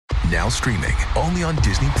Now streaming only on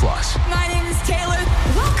Disney Plus. My name is Taylor.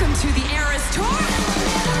 Welcome to the Eras Tour.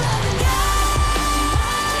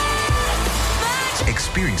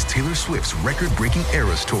 Experience Taylor Swift's record-breaking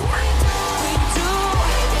Eras Tour.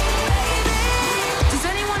 Does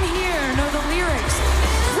anyone here know the lyrics?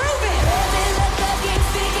 Prove it!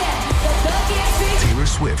 Taylor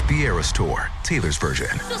Swift The Eras Tour, Taylor's version,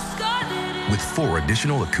 with 4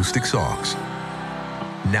 additional acoustic songs.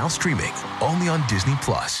 Now streaming only on Disney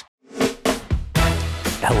Plus.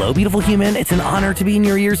 Hello, beautiful human. It's an honor to be in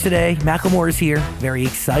your ears today. Macklemore is here. Very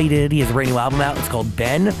excited. He has a brand new album out. It's called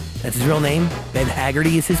Ben. That's his real name. Ben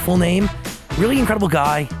Haggerty is his full name. Really incredible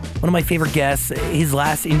guy. One of my favorite guests. His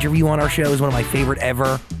last interview on our show is one of my favorite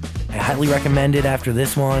ever. I highly recommend it after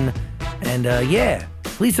this one. And yeah,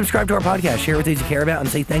 please subscribe to our podcast. Share with those you care about and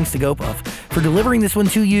say thanks to GoPuff for delivering this one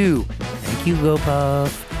to you. Thank you,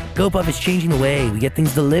 GoPuff. GoPuff is changing the way we get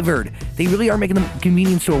things delivered. They really are making the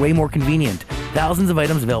convenience store way more convenient. Thousands of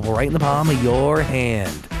items available right in the palm of your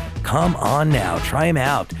hand. Come on now, try them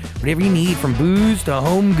out. Whatever you need, from booze to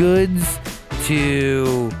home goods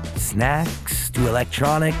to snacks to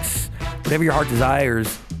electronics, whatever your heart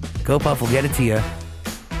desires, GoPuff will get it to you.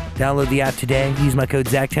 Download the app today. Use my code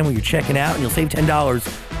ZACH10 when you're checking out, and you'll save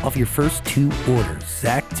 $10 off your first 2 orders.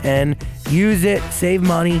 ZACH10. Use it, save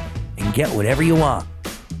money, and get whatever you want.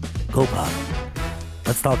 GoPuff.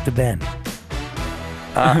 Let's talk to Ben.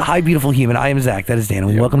 Hi, beautiful human. I am Zach. That is Dan.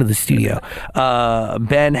 And welcome to the studio.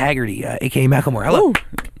 Ben Haggerty, a.k.a. Macklemore. Hello.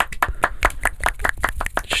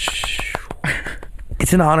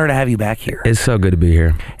 It's an honor to have you back here. It's so good to be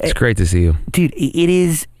here. It's great to see you. Dude, it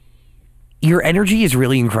is... Your energy is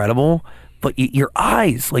really incredible, but your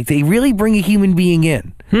eyes, like, they really bring a human being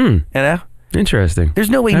in. You know? Interesting. There's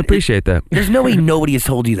no way... I appreciate that. There's no way nobody has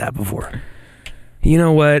told you that before. You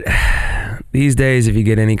know what? These days, if you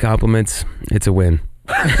get any compliments, it's a win.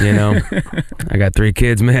 You know? I got 3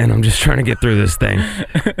 kids, man. I'm just trying to get through this thing.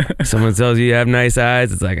 Someone tells you have nice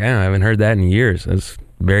eyes, it's like, I haven't heard that in years. That's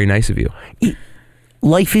very nice of you.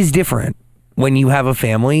 Life is different when you have a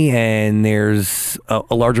family and there's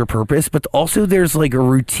a larger purpose, but also there's like a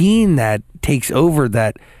routine that takes over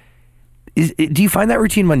that is... Do you find that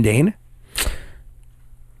routine mundane?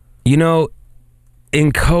 You know,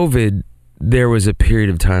 in COVID... There was a period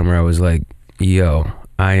of time where I was like, yo,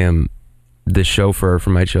 I am the chauffeur for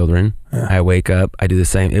my children. I wake up, I do the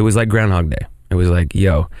same. It was like Groundhog Day. It was like,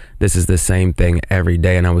 yo, this is the same thing every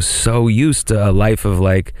day. And I was so used to a life of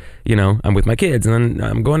like, you know, I'm with my kids and then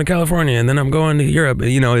I'm going to California and then I'm going to Europe.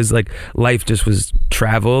 You know, it's like life just was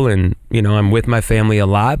travel and, you know, I'm with my family a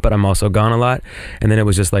lot, but I'm also gone a lot. And then it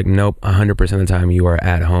was just like, nope, 100% of the time you are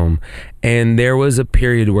at home. And there was a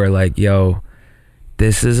period where like, yo,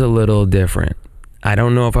 this is a little different. I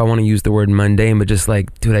don't know if I want to use the word mundane, but just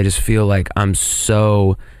like, dude, I just feel like I'm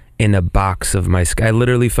so in a box of my sky. I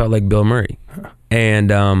literally felt like Bill Murray. And,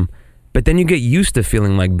 but then you get used to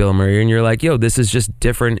feeling like Bill Murray and you're like, yo, this is just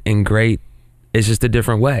different and great. It's just a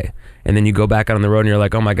different way. And then you go back out on the road and you're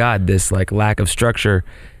like, oh my God, this like lack of structure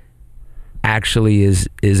actually is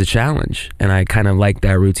a challenge. And I kind of like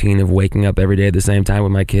that routine of waking up every day at the same time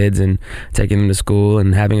with my kids and taking them to school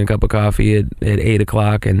and having a cup of coffee at 8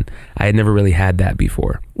 o'clock. And I had never really had that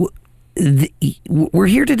before. We're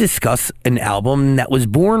here to discuss an album that was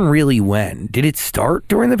born really when? Did it start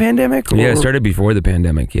during the pandemic? Yeah, it started before the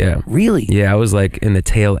pandemic, yeah. Really? Yeah, I was like in the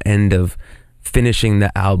tail end of finishing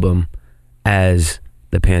the album as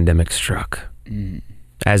the pandemic struck.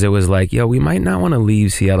 As it was like, yo, we might not want to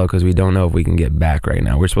leave Seattle because we don't know if we can get back right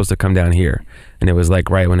now. We're supposed to come down here. And it was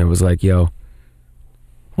like right when it was like, yo,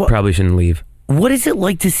 probably shouldn't leave. What is it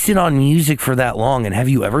like to sit on music for that long? And have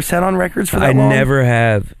you ever sat on records for that long? I never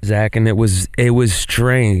have, Zach, and it was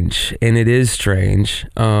strange, and it is strange.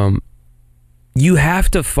 You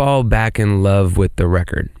have to fall back in love with the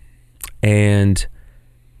record. And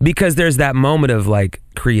because there's that moment of like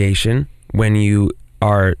creation when you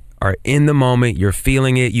are in the moment, you're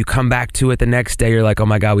feeling it, you come back to it the next day, you're like, oh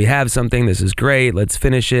my God, we have something, this is great, let's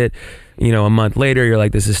finish it. You know, a month later, you're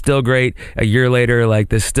like, this is still great. A year later, like,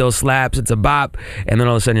 this still slaps, it's a bop. And then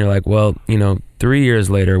all of a sudden you're like, well, you know, 3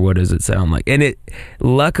 years later, what does it sound like? And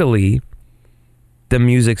luckily, the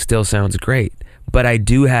music still sounds great. But I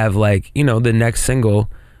do have like, you know, the next single,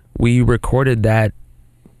 we recorded that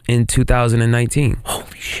in 2019.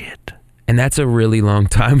 Holy shit. And that's a really long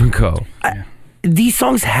time ago. These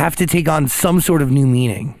songs have to take on some sort of new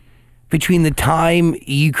meaning between the time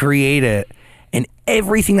you create it and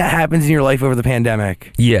everything that happens in your life over the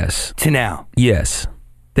pandemic. Yes. To now. Yes,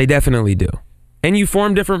 they definitely do. And you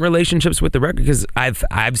form different relationships with the record because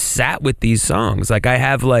I've sat with these songs. Like I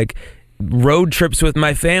have like road trips with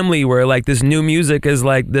my family where like this new music is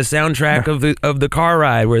like the soundtrack of the car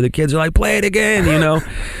ride, where the kids are like, play it again, you know,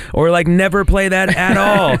 or like never play that at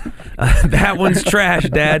all. That one's trash,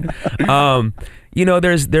 Dad. You know,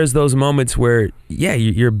 there's those moments where, yeah,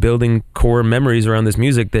 you're building core memories around this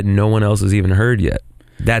music that no one else has even heard yet.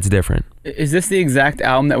 That's different. Is this the exact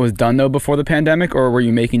album that was done though before the pandemic, or were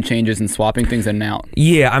you making changes and swapping things in and out?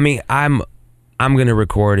 Yeah, I mean, I'm gonna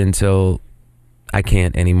record until I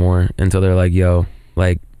can't anymore, until they're like, yo,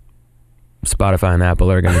 like Spotify and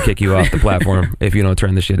Apple are gonna kick you off the platform if you don't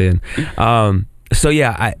turn the shit in. So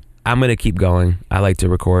yeah, I'm gonna keep going. I like to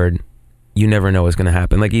record. You never know what's gonna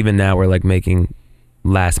happen. Like even now, we're like making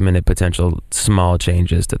last minute potential small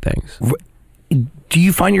changes to things. Do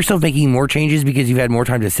you find yourself making more changes because you've had more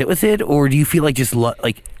time to sit with it, or do you feel like just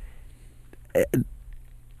like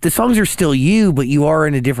the songs are still you, but you are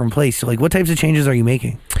in a different place? So like, what types of changes are you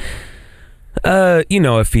making? You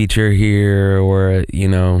know, a feature here, or you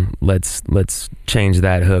know, let's change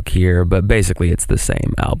that hook here, but basically it's the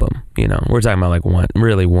same album. You know, we're talking about like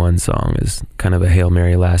one song is kind of a Hail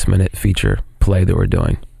Mary last minute feature play that we're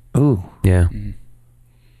doing. Ooh. Yeah.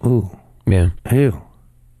 Ooh. Yeah. Who?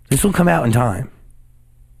 This will come out in time.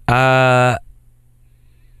 I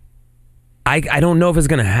don't know if it's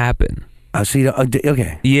gonna happen. So you don't,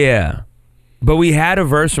 okay. Yeah, but we had a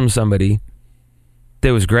verse from somebody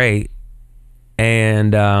that was great,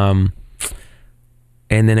 and then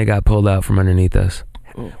it got pulled out from underneath us,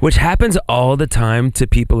 which happens all the time to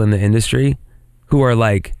people in the industry who are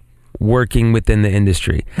like working within the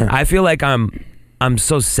industry. I feel like I'm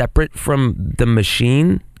so separate from the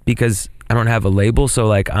machine because I don't have a label, so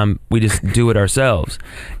like we just do it ourselves,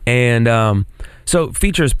 and so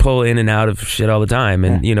features pull in and out of shit all the time,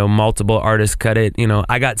 and you know, multiple artists cut it. You know,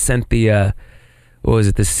 I got sent the what was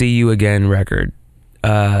it, the "See You Again" record,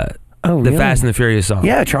 the really? Fast and the Furious song.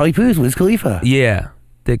 Yeah, Charlie Puth, Wiz Khalifa. Yeah,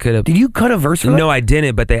 they could have. Did you cut a verse for that? No, I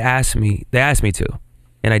didn't, but they asked me to,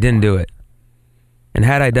 and I didn't do it. And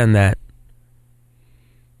had I done that,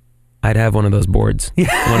 I'd have one of those boards,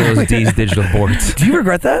 one of those D's digital boards. Do you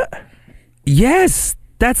regret that? Yes,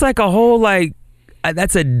 that's like a whole like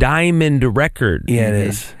that's a diamond record. Yeah, it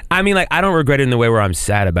is. I mean, like I don't regret it in the way where I'm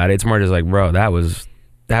sad about it. It's more just like, bro, that was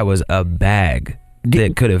a bag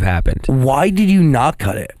that could have happened. Why did you not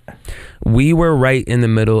cut it? We were right in the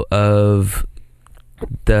middle of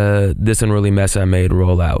the This Unruly Mess I Made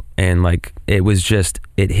rollout, and like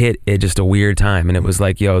it hit at just a weird time, and it was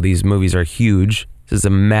like, yo, these movies are huge. This is a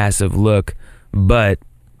massive look, but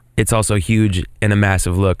it's also huge and a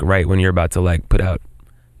massive look right when you're about to like put out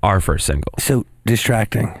our first single. So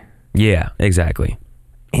distracting. Yeah, exactly.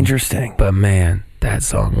 Interesting. But man, that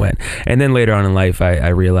song went. And then later on in life, I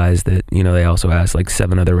realized that, you know, they also asked like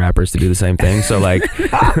 7 other rappers to do the same thing. So like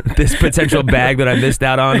this potential bag that I missed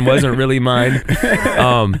out on wasn't really mine.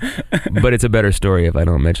 But it's a better story if I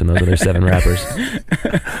don't mention those other 7 rappers.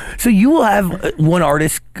 So you will have one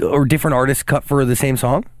artist or different artists cut for the same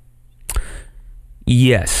song?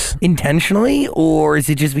 Yes. Intentionally, or is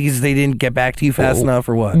it just because they didn't get back to you fast enough,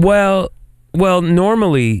 or what? Well,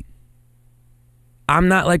 normally I'm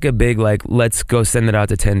not like a big like let's go send it out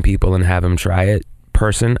to 10 people and have them try it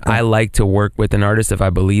person. I like to work with an artist if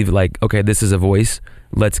I believe like, okay, this is a voice.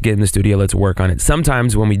 Let's get in the studio. Let's work on it.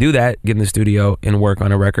 Sometimes when we do that, get in the studio and work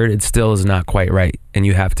on a record, it still is not quite right, and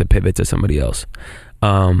you have to pivot to somebody else.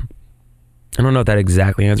 I don't know if that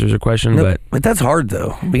exactly answers your question, but that's hard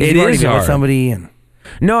though. Because it is hard. With somebody and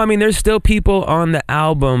no, I mean, there's still people on the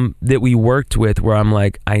album that we worked with where I'm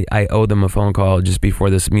like, I owe them a phone call just before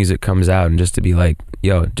this music comes out, and just to be like,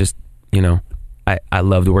 yo, just, you know, I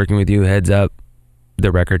loved working with you. Heads up,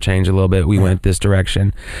 the record changed a little bit. We went this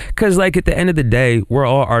direction. Because like at the end of the day, we're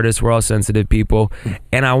all artists. We're all sensitive people.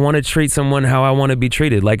 And I want to treat someone how I want to be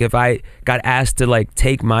treated. Like if I got asked to like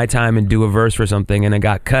take my time and do a verse for something and it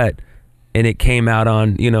got cut and it came out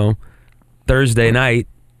on, you know, Thursday night,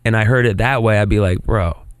 and I heard it that way, I'd be like,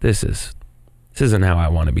 bro, this isn't how I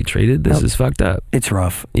want to be treated. This is fucked up. It's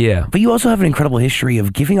rough. Yeah. But you also have an incredible history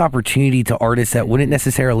of giving opportunity to artists that wouldn't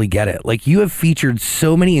necessarily get it. Like you have featured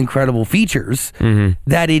so many incredible features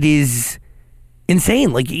that it is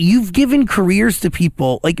insane. Like you've given careers to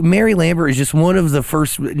people. Like Mary Lambert is just one of the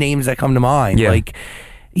first names that come to mind. Yeah. Like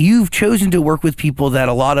you've chosen to work with people that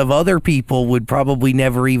a lot of other people would probably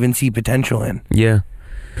never even see potential in. Yeah.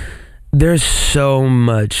 There's so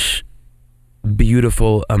much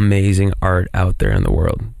beautiful, amazing art out there in the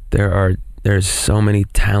world. There's so many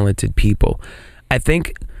talented people. I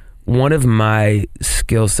think one of my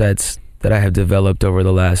skill sets that I have developed over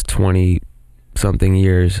the last 20 something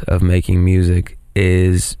years of making music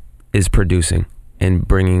is producing and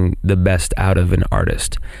bringing the best out of an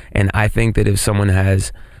artist. And I think that if someone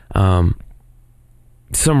has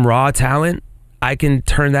some raw talent, I can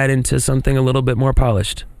turn that into something a little bit more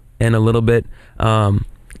polished and a little bit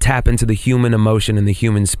tap into the human emotion and the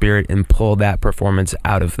human spirit and pull that performance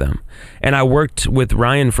out of them. And I worked with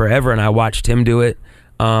Ryan forever and I watched him do it.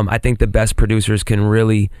 I think the best producers can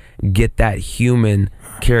really get that human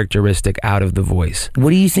characteristic out of the voice.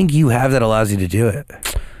 What do you think you have that allows you to do it?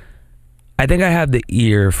 I think I have the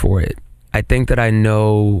ear for it. I think that I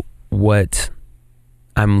know what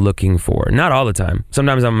I'm looking for. Not all the time.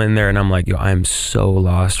 Sometimes I'm in there and I'm like, yo, I'm so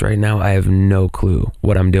lost right now. I have no clue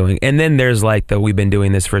what I'm doing. And then there's like we've been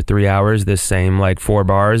doing this for 3 hours, this same like 4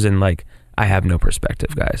 bars, and like I have no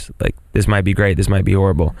perspective, guys. Like this might be great, this might be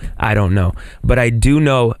horrible. I don't know. But I do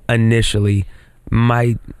know initially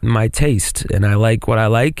my taste, and I like what I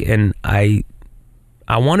like, and I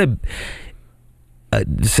want to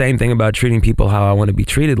the same thing about treating people how I want to be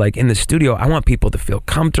treated. Like in the studio, I want people to feel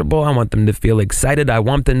comfortable. I want them to feel excited. I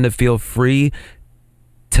want them to feel free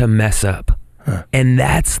to mess up. And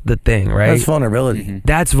that's the thing, right? That's vulnerability. Mm-hmm.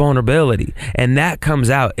 That's vulnerability. And that comes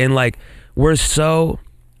out. And like,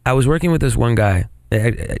 I was working with this one guy,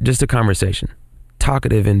 just a conversation,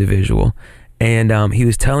 talkative individual. And he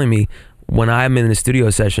was telling me, when I'm in the studio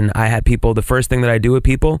session, I have people, the first thing that I do with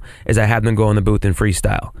people is I have them go in the booth and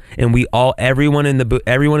freestyle. And everyone in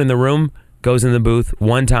the room goes in the booth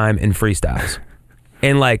one time and freestyles.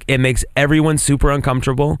 And like, it makes everyone super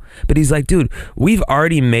uncomfortable. But he's like, dude, we've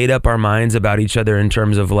already made up our minds about each other in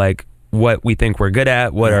terms of like what we think we're good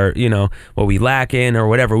at, what we lack in or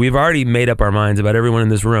whatever. We've already made up our minds about everyone in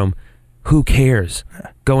this room. Who cares?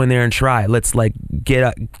 Go in there and try. Let's like get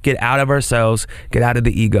out of ourselves, get out of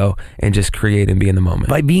the ego, and just create and be in the moment.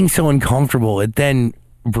 By being so uncomfortable, it then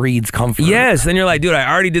breeds comfort. Yes, then you're like, dude, I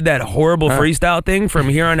already did that horrible freestyle thing. From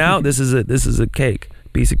here on out, this is a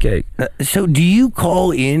piece of cake. So do you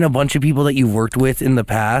call in a bunch of people that you've worked with in the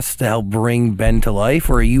past to help bring Ben to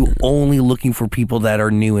life, or are you only looking for people that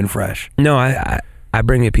are new and fresh? No, I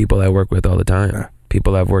bring in people I work with all the time.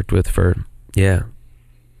 People I've worked with for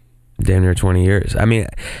damn near 20 years. I mean,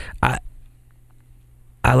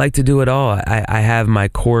 I like to do it all. I have my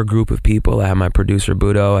core group of people. I have my producer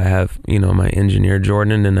Budo. I have, my engineer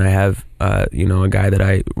Jordan, and I have, a guy that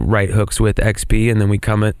I write hooks with, XP, and then we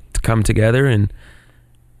come together and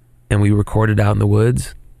we recorded out in the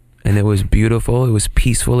woods, and it was beautiful. It was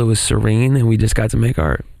peaceful. It was serene, and we just got to make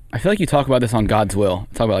art. I feel like you talk about this on God's Will.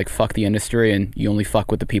 Talk about like fuck the industry, and you only fuck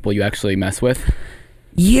with the people you actually mess with.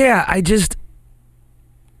 Yeah,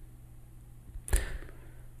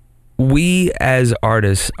 we as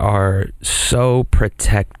artists are so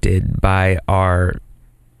protected by our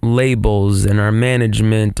labels and our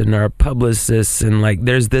management and our publicists, and like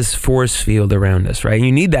there's this force field around us, right?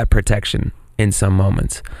 You need that protection in some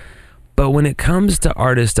moments. But when it comes to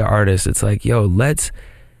artist, it's like, yo,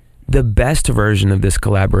 the best version of this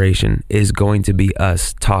collaboration is going to be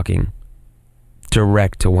us talking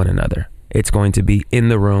direct to one another. It's going to be in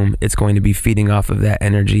the room. It's going to be feeding off of that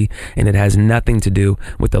energy, and it has nothing to do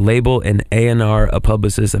with the label, an A&R, a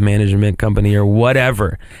publicist, a management company, or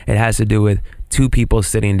whatever. It has to do with two people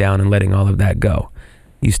sitting down and letting all of that go.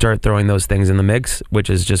 You start throwing those things in the mix, which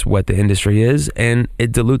is just what the industry is, and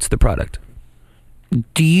it dilutes the product.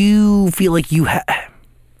 Do you feel like do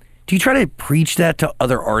you try to preach that to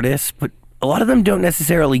other artists? But a lot of them don't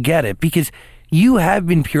necessarily get it, because you have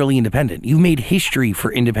been purely independent. You've made history for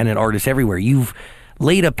independent artists everywhere. You've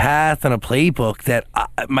laid a path and a playbook that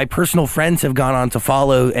my personal friends have gone on to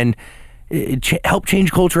follow and help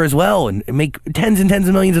change culture as well, and make tens and tens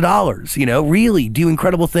of millions of dollars, really do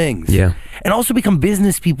incredible things. Yeah. And also become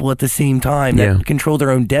business people at the same time that control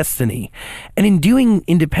their own destiny. And in doing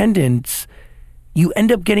independence, you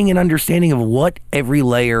end up getting an understanding of what every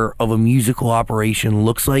layer of a musical operation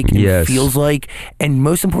looks like and feels like, and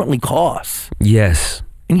most importantly, costs. Yes.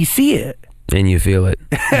 And you see it. And you feel it.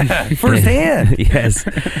 Firsthand. Yes.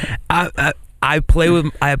 I play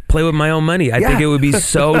with my own money. I think it would be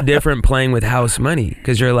so different playing with house money,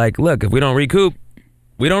 because you're like, look, if we don't recoup,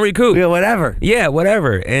 we don't recoup. Yeah, whatever. Yeah,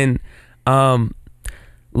 whatever. And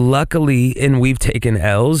luckily, and we've taken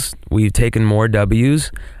L's, we've taken more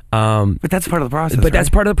W's. But that's part of the process. But that's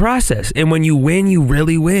part of the process. And when you win, you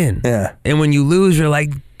really win. Yeah. And when you lose, you're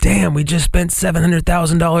like, damn, we just spent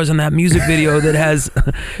 $700,000 on that music video that has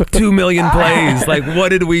 2 million plays. Like, what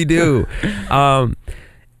did we do? And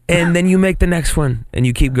then you make the next one and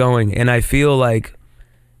you keep going. And I feel like,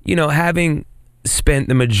 having spent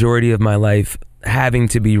the majority of my life having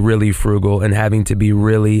to be really frugal and having to be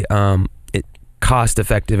really cost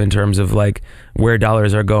effective in terms of like where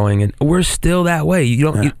dollars are going, and we're still that way.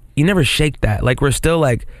 You don't you never shake that. Like we're still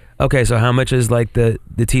like, okay, so how much is like the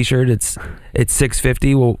t-shirt? It's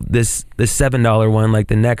 $6.50. Well, this $7 one, like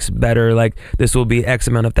the next better, like this will be X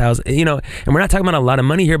amount of thousand, you know. And we're not talking about a lot of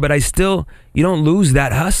money here, but you don't lose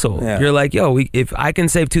that hustle. Yeah. You're like, yo, if I can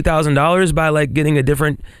save $2,000 by like getting a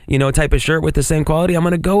different, you know, type of shirt with the same quality, I'm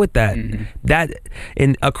gonna go with that. Mm-hmm. That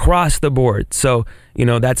in across the board. So, you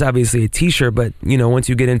know, that's obviously a t-shirt, but you know, once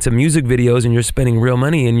you get into music videos and you're spending real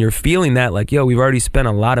money and you're feeling that, like, yo, we've already spent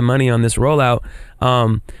a lot of money on this rollout.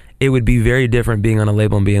 It would be very different being on a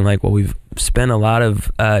label and being like, well, we've spent a lot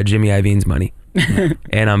of Jimmy Iovine's money,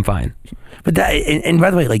 and I'm fine. But that, and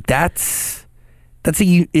by the way, like that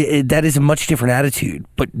is a much different attitude.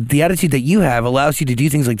 But the attitude that you have allows you to do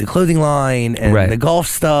things like the clothing line and the golf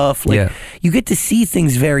stuff. Like you get to see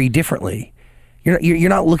things very differently. You're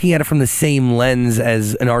not looking at it from the same lens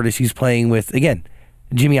as an artist who's playing with, again,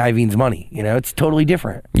 Jimmy Iovine's money. You know, it's totally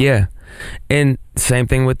different. Yeah, and same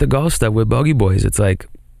thing with the golf stuff with Bogey Boys. It's like,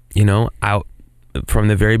 you know, out from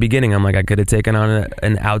the very beginning, I'm like, I could have taken on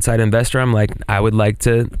an outside investor. I'm like, I would like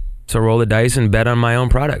to roll the dice and bet on my own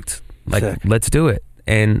product. Like, sick. Let's do it.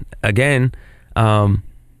 And again,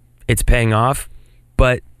 it's paying off,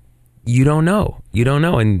 but you don't know.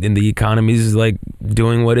 And the economy is like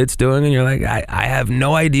doing what it's doing. And you're like, I have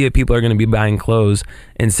no idea people are going to be buying clothes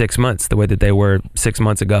in 6 months the way that they were 6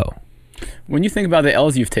 months ago. When you think about the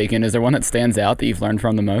L's you've taken, is there one that stands out that you've learned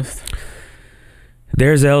from the most?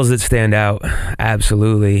 There's L's that stand out,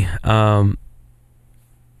 absolutely.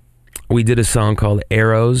 We did a song called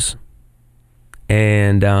Arrows,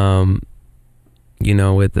 and you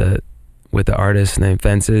know, with the artist named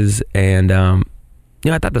Fences, and you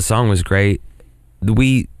know, I thought the song was great.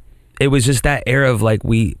 It was just that era of like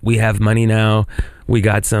we have money now, we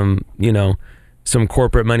got some, you know, some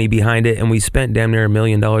corporate money behind it, and we spent damn near $1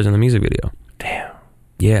 million on the music video. Damn.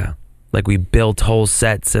 Yeah. Like we built whole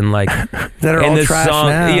sets and like that are all the trash song,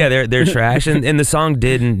 now. Yeah, they're trash, and the song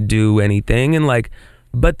didn't do anything, and like,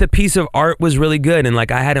 but the piece of art was really good, and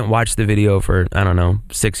like I hadn't watched the video for, I don't know,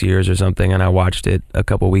 6 years or something, and I watched it a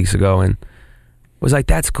couple weeks ago and was like,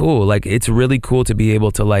 that's cool. Like it's really cool to be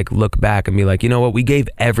able to like look back and be like, you know what, we gave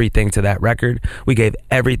everything to that record, we gave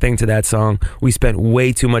everything to that song, we spent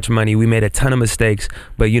way too much money, we made a ton of mistakes,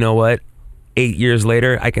 but you know what, 8 years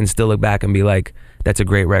later I can still look back and be like, that's a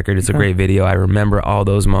great record, it's a great video, I remember all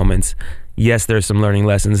those moments. Yes, there's some learning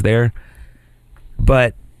lessons there,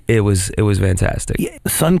 but it was fantastic. Yeah,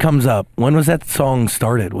 Sun Comes Up, when was that song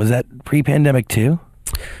started? Was that pre-pandemic too?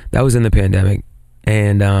 That was in the pandemic,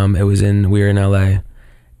 and we were in LA,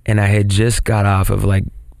 and I had just got off of like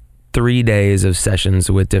 3 days of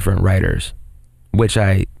sessions with different writers, which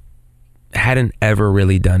I hadn't ever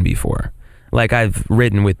really done before. Like I've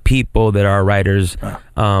written with people that are writers,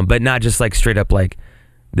 but not just like straight up like,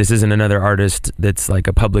 this isn't another artist that's like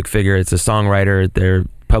a public figure, it's a songwriter, their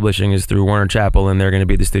publishing is through Warner Chappell and they're going to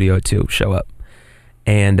be at the studio too, show up.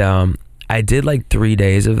 And I did like 3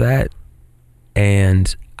 days of that,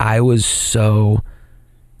 and I was so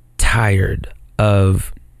tired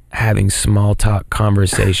of having small talk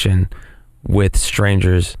conversation with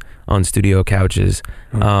strangers on studio couches,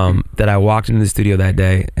 that I walked into the studio that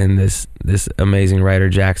day, and this amazing writer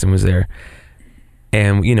Jackson was there,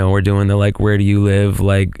 and you know, we're doing the like, where do you live,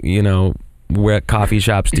 like, you know, where coffee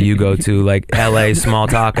shops do you go to, like LA small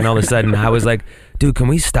talk, and all of a sudden I was like, dude, can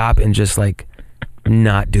we stop and just like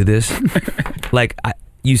not do this? Like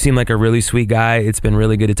you seem like a really sweet guy, it's been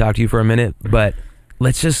really good to talk to you for a minute, but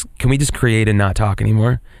can we just create and not talk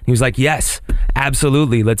anymore? He was like, yes,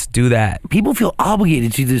 absolutely, let's do that. People feel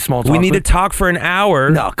obligated to do small talk. We need to talk for an hour.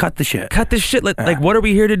 No, cut the shit. Cut the shit. Like, what are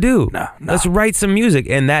we here to do? No. Let's write some music.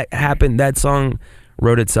 And that happened. That song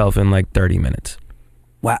wrote itself in like 30 minutes.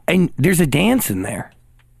 Wow, and there's a dance in there.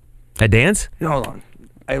 A dance? Hold on.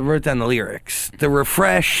 I wrote down the lyrics. The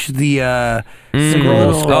refresh, the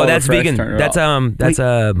scroll. Oh, that's vegan. That's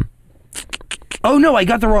Oh no, I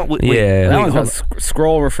got the wrong. Wait, yeah, that one's called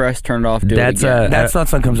Scroll, Refresh, Turn It Off. Do that's it again. That's not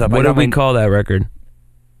Sun Comes Up. What do we call that record?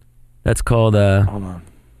 That's called hold on.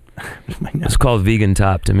 It's called Vegan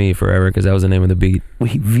Top to me forever, because that was the name of the beat.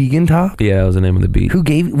 Wait, Vegan Top? Yeah, that was the name of the beat.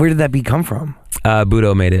 Where did that beat come from?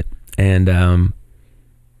 Budo made it, and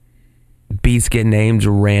beats get named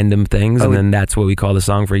random things, and then that's what we call the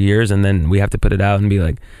song for years, and then we have to put it out and be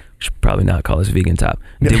like, we should probably not call this Vegan Top.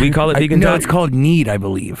 Did we call it Vegan Top? No, it's called Need, I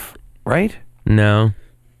believe. Right? No,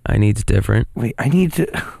 I Need's different. Wait, I need to.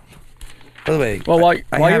 By the way, well,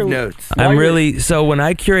 I have notes. I'm really, so when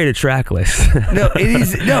I curate a track list, no, it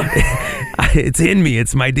is it's in me.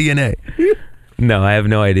 It's my DNA. No, I have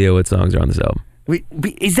no idea what songs are on this album. Wait,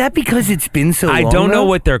 is that because it's been so long? I don't know though?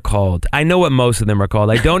 what they're called. I know what most of them are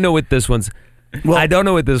called. I don't know what this one's. Well, I don't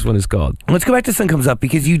know what this one is called. Let's go back to Sun Comes Up,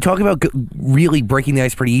 because you talk about really breaking the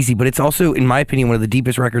ice pretty easy, but it's also, in my opinion, one of the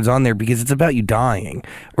deepest records on there, because it's about you dying,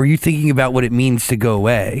 or you thinking about what it means to go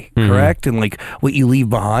away, correct? And like what you leave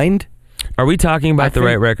behind. Are we talking about the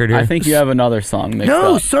right record here? I think you have another song mixed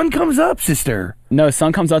No, up. Sun Comes Up, sister. No,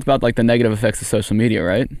 Sun Comes Up about like the negative effects of social media,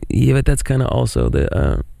 right? Yeah, but that's kind of also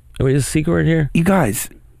the. Wait, is a secret word here? You guys,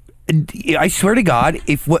 I swear to God,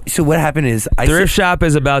 so what happened is Thrift shop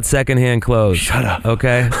is about secondhand clothes. Shut up.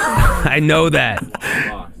 Okay, I know that.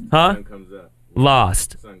 Lost. Huh? Sun comes up.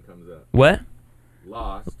 Lost. Sun comes up. What?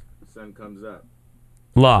 Lost. Sun comes up.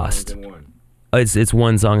 Lost. Songs in one. It's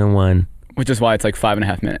one song and one. Which is why it's like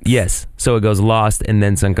 5.5 minutes. Yes. So it goes Lost and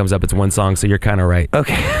then Sun Comes Up. It's one song. So you're kind of right.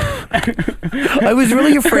 Okay. I was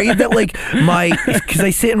really afraid that because I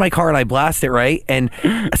sit in my car and I blast it, right? And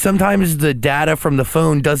sometimes the data from the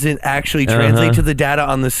phone doesn't actually translate to the data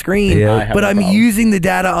on the screen. Yeah. But I'm using the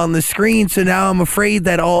data on the screen, so now I'm afraid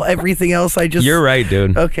that everything else I just... You're right,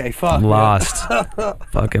 dude. Okay, fuck. Lost.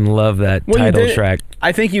 Fucking love that Well, you title did- track.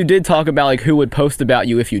 I think you did talk about like who would post about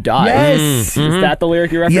you if you died. Yes. Is that the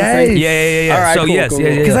lyric you're referencing? Yes. Yeah. All right, so cool, yes, cool, yeah,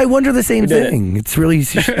 cool. yeah. Because I wonder the same did it. thing. It's really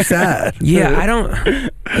sad. Yeah, I don't.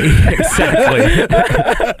 Exactly.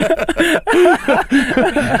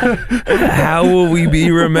 How will we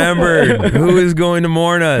be remembered? Who is going to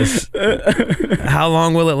mourn us? How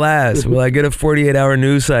long will it last? Will I get a 48-hour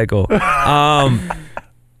news cycle? Yeah,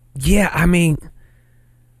 I mean,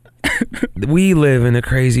 we live in a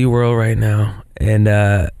crazy world right now,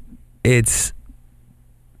 and it's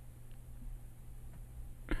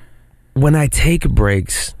when I take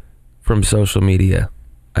breaks from social media,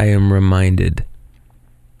 I am reminded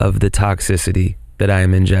of the toxicity that I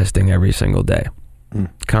am ingesting every single day,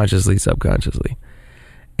 consciously, subconsciously,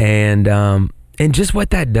 and just what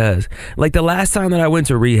that does. Like the last time that I went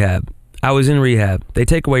to rehab, I was in rehab. They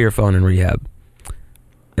take away your phone in rehab.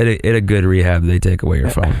 At a good rehab, they take away your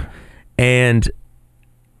phone, and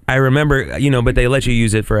I remember, but they let you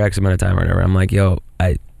use it for X amount of time or whatever. I'm like, yo,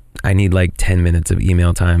 I need like 10 minutes of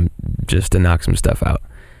email time just to knock some stuff out.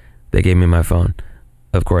 They gave me my phone.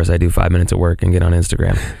 Of course, I do 5 minutes of work and get on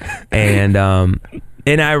Instagram.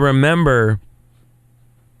 And I remember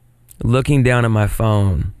looking down at my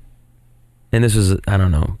phone, and this was, I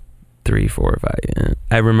don't know, 3, 4, or 5. Yeah.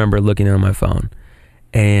 I remember looking down at my phone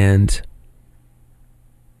and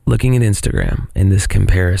looking at Instagram and this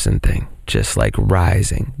comparison thing just like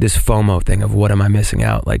rising, this FOMO thing of what am I missing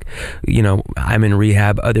out? Like, I'm in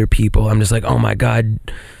rehab, other people, I'm just like, oh my God,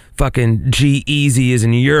 fucking G-Eazy is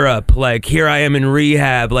in Europe. Like, here I am in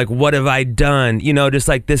rehab. Like, what have I done? Just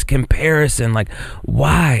like this comparison. Like,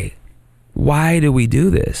 why? Why do we do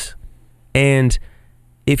this? And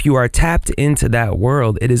if you are tapped into that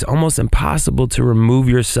world, it is almost impossible to remove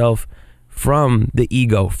yourself from the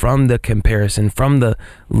ego, from the comparison, from the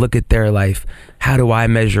look at their life. How do I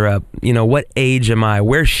measure up? What age am I?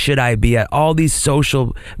 Where should I be at? All these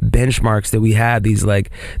social benchmarks that we have,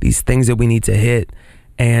 these things that we need to hit.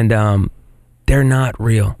 And they're not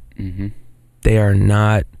real. Mm-hmm. They are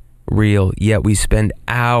not real. Yet we spend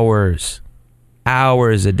hours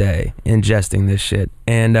a day ingesting this shit.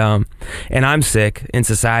 And I'm sick, and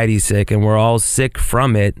society's sick, and we're all sick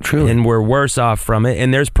from it. Truly. And we're worse off from it.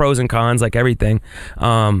 And there's pros and cons, like everything.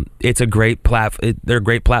 It's a great they're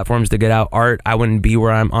great platforms to get out art. I wouldn't be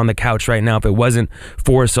where I'm on the couch right now if it wasn't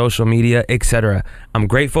for social media, etc. I'm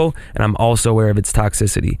grateful, and I'm also aware of its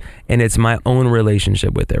toxicity, and it's my own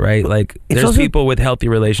relationship with it, right? Like, there's also people with healthy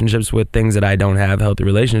relationships with things that I don't have healthy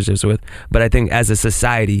relationships with, but I think as a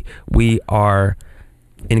society, we are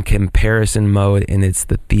in comparison mode, and it's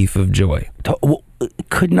the thief of joy.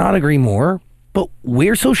 Could not agree more. But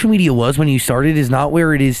where social media was when you started is not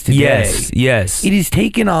where it is today. Yes. It has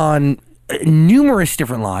taken on numerous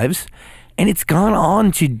different lives, and it's gone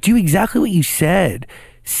on to do exactly what you said.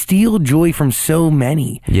 Steal joy from so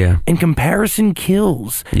many. Yeah. And comparison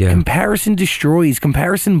kills. Yeah. Comparison destroys.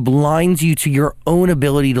 Comparison blinds you to your own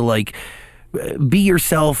ability to be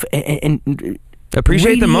yourself and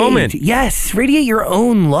Appreciate the radiate. moment. Yes, radiate your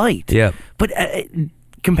own light. Yeah. But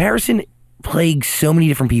comparison plagues so many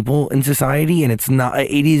different people in society, and it's not.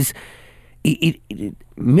 It is.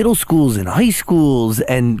 Middle schools and high schools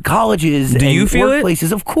and colleges Do and you feel it?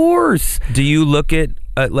 workplaces, of course. Do you look at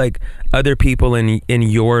like other people in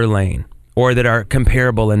your lane or that are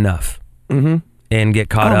comparable enough? Mm-hmm. and get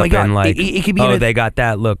caught Oh my up God. in like, It could be oh, in a- they got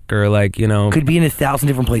that look, or like, you know, Could be in 1,000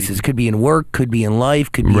 different places. Could be in work. Could be in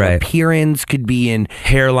life. Could be in Right. appearance. Could be in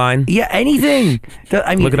hairline. anything.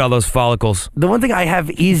 I mean, Look at all those follicles. the one thing I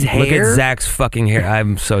have is hair. Look at Zach's fucking hair.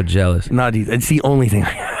 I'm so jealous. Not either. It's the only thing I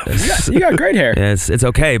have. You got great hair. Yeah, it's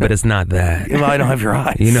okay, but it's not that. Well, I don't have your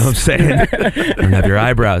eyes. You know what I'm saying? I don't have your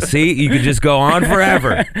eyebrows. See, you could just go on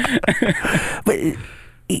forever. But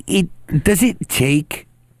it does it take.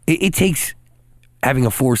 It takes having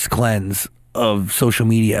a forced cleanse of social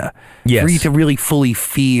media Yes. for you to really fully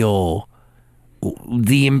feel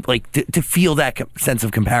to feel that sense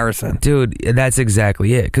of comparison. Dude, that's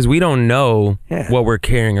exactly it. Because we don't know Yeah. what we're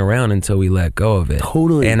carrying around until we let go of it.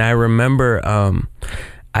 Totally. And I remember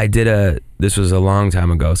this was a long time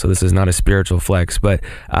ago, so this is not a spiritual flex, but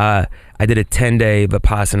I did a 10-day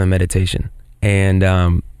Vipassana meditation. And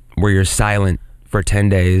where you're silent for 10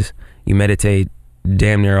 days, you meditate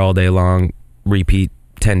damn near all day long, repeat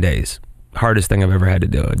 10 days. Hardest thing I've ever had to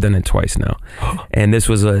do. I've done it twice now. And this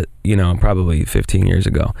was probably 15 years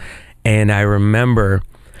ago. And I remember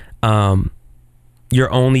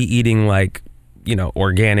you're only eating like,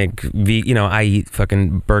 organic, I eat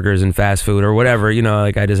fucking burgers and fast food or whatever,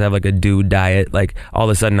 like I just have like a dude diet. Like all of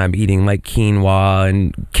a sudden I'm eating like quinoa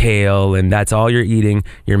and kale, and that's all you're eating.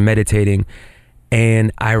 You're meditating.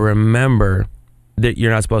 And I remember that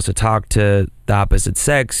you're not supposed to talk to the opposite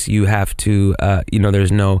sex. You have to,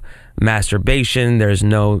 there's no masturbation. There's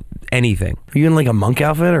no anything. Are you in like a monk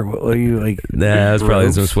outfit, or what are you like? Nah, that's probably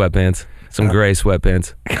robes? some sweatpants. Some gray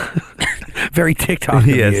sweatpants. Very TikTok of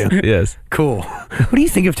Yes, you. yes. Cool. What do you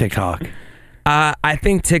think of TikTok? I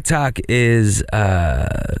think TikTok is,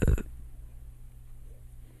 and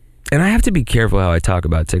I have to be careful how I talk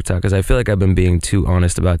about TikTok, because I feel like I've been being too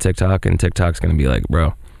honest about TikTok, and TikTok's going to be like,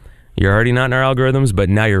 bro, you're already not in our algorithms, but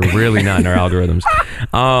now you're really not in our algorithms.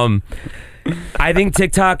 I think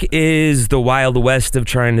TikTok is the Wild West of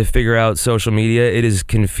trying to figure out social media. It has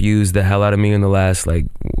confused the hell out of me in the last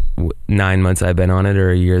 9 months I've been on it, or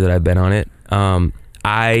a year that I've been on it.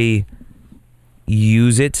 I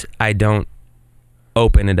use it. I don't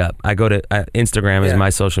open it up. I go to Instagram is my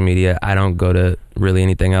social media. I don't go to really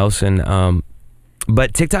anything else. And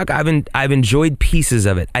but TikTok, I've enjoyed pieces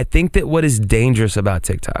of it. I think that what is dangerous about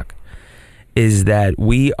TikTok is that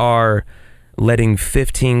we are letting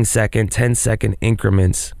 15-second, 10-second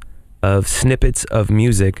increments of snippets of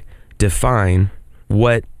music define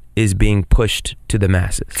what is being pushed to the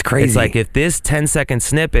masses. It's crazy. It's like, if this 10-second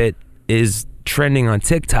snippet is trending on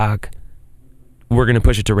TikTok, we're going to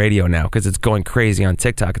push it to radio now because it's going crazy on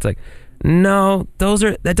TikTok. It's like, no,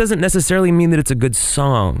 that doesn't necessarily mean that it's a good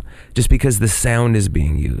song just because the sound is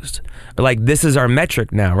being used. Like, this is our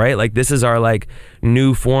metric now, right? Like, this is our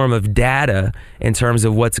new form of data in terms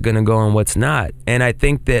of what's going to go and what's not. And I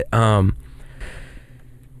think that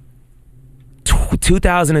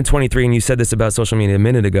 2023, and you said this about social media a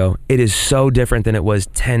minute ago, it is so different than it was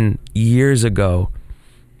 10 years ago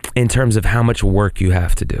in terms of how much work you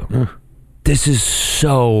have to do. This is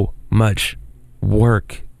so much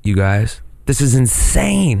work, you guys. This is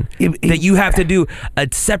insane that you have to do a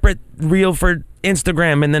separate reel for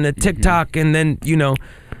Instagram and then a TikTok and then,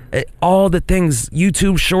 all the things,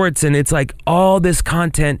 YouTube shorts, and it's like all this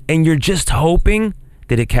content, and you're just hoping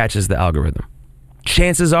that it catches the algorithm.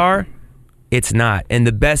 Chances are it's not. And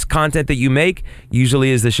the best content that you make usually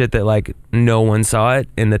is the shit that no one saw it,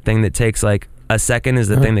 and the thing that takes a second is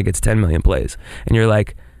the thing that gets 10 million plays. And you're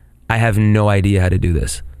like, I have no idea how to do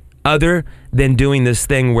this. Other than doing this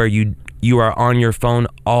thing where you are on your phone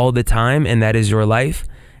all the time and that is your life,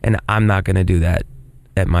 and I'm not going to do that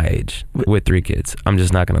at my age with 3 kids. I'm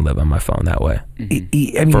just not going to live on my phone that way.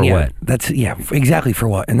 What? That's exactly for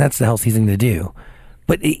what, and that's the healthy thing to do.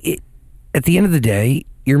 But at the end of the day,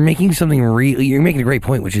 you're making something you're making a great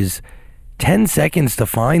point, which is 10 seconds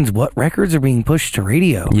defines what records are being pushed to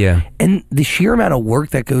radio. Yeah. And the sheer amount of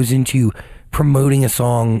work that goes into promoting a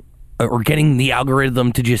song or getting the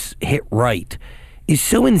algorithm to just hit right is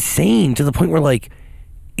so insane, to the point where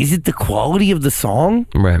is it the quality of the song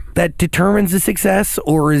that determines the success,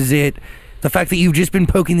 or is it the fact that you've just been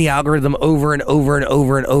poking the algorithm over and over and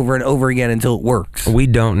over and over and over again until it works? We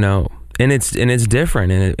don't know. And it's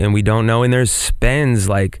different, and we don't know. And there's spends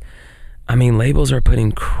labels are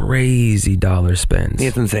putting crazy dollar spends.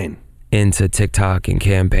 It's insane. Into TikTok and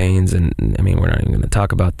campaigns, and we're not even going to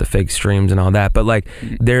talk about the fake streams and all that, but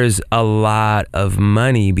there's a lot of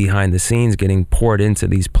money behind the scenes getting poured into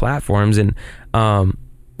these platforms. And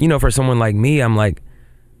for someone like me, I'm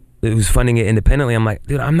who's funding it independently, I'm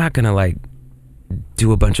dude, I'm not going to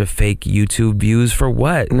do a bunch of fake YouTube views for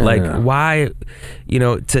what? Why, you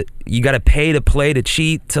got to pay to play, to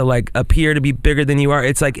cheat, to like appear to be bigger than you are.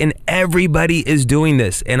 It's like, and everybody is doing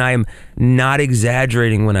this. And I'm not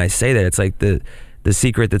exaggerating when I say that. It's like the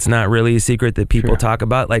secret that's not really a secret that people talk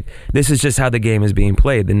about. Like, this is just how the game is being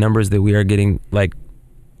played. The numbers that we are getting like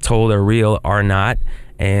told are real are not.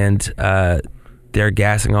 And they're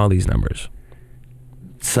gassing all these numbers.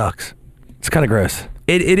 Sucks. It's kind of gross.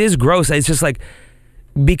 It is gross. It's just like,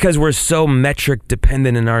 because we're so metric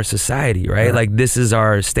dependent in our society, right? Yeah. Like, this is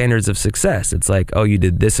our standards of success. It's like, oh, you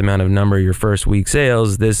did this amount of number your first week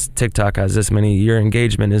sales, this TikTok has this many, your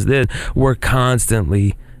engagement is this. We're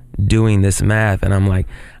constantly doing this math, and I'm like,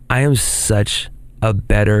 I am such a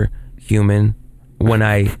better human when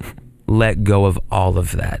I let go of all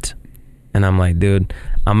of that. And I'm like, dude,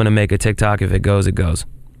 I'm gonna make a TikTok. If it goes, it goes.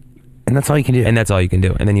 And that's all you can do. And that's all you can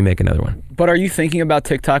do. And then you make another one. But are you thinking about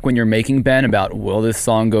TikTok when you're making Ben about, will this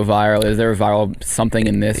song go viral? Is there a viral something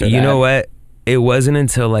in this or You that? know what? It wasn't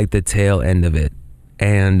until like the tail end of it.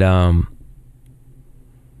 And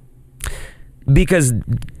because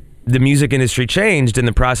the music industry changed in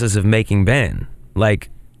the process of making Ben. Like,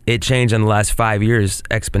 it changed in the last 5 years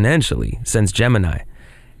exponentially since Gemini.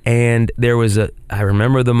 And there was I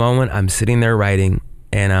remember the moment I'm sitting there writing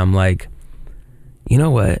and I'm like, you know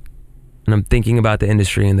what? And I'm thinking about the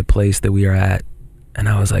industry and the place that we are at. And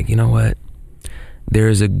I was like, you know what?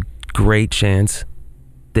 There's a great chance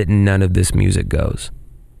that none of this music goes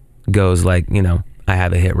like, I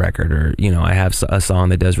have a hit record, or, I have a song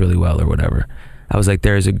that does really well or whatever. I was like,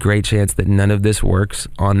 there's a great chance that none of this works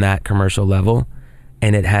on that commercial level,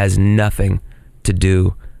 and it has nothing to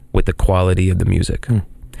do with the quality of the music.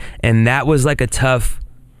 And that was like a tough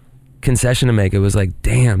concession to make. It was like,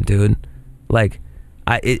 damn, dude. Like,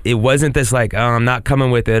 it wasn't this like, oh, I'm not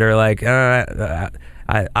coming with it, or like, I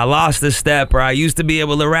lost this step, or I used to be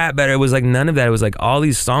able to rap better. It was like none of that. It was like, all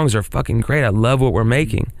these songs are fucking great. I love what we're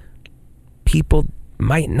making. People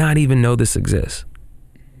might not even know this exists.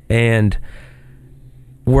 And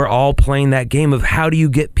we're all playing that game of, how do you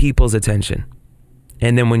get people's attention?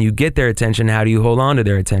 And then when you get their attention, how do you hold on to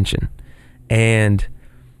their attention? And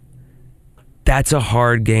that's a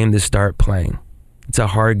hard game to start playing. It's a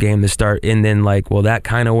hard game to start, and then like, well, that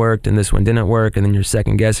kind of worked and this one didn't work, and then you're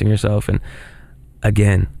second guessing yourself. And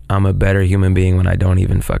again, I'm a better human being when I don't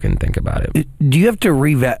even fucking think about it. Do you have to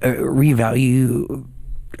revalue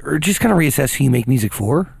or just kind of reassess who you make music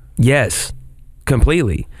for? Yes,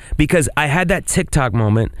 completely. Because I had that TikTok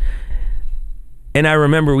moment, and I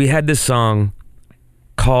remember we had this song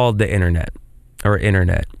called The Internet,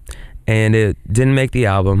 and it didn't make the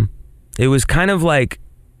album. It was kind of like,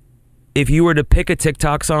 if you were to pick a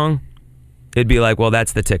TikTok song, it'd be like, well,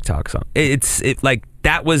 that's the TikTok song. It like,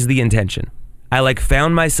 that was the intention. I like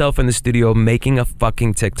found myself in the studio making a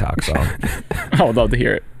fucking TikTok song. I would love to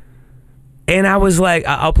hear it. And I was like,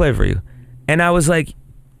 I'll play it for you. And I was like,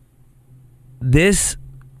 this,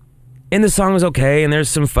 and the song was okay, and there's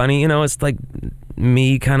some funny, it's like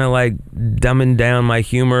me kind of like dumbing down my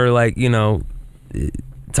humor, like,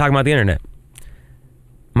 talking about the internet.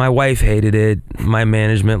 My wife hated it. My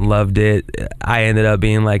management loved it. I ended up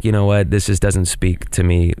being like, you know what? This just doesn't speak to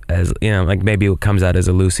me as, like maybe it comes out as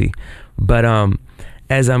a Lucy. But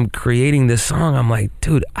as I'm creating this song, I'm like,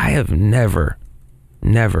 dude, I have never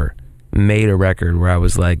made a record where I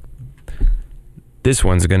was like, this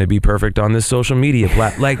one's going to be perfect on this social media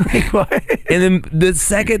platform. Like, and then the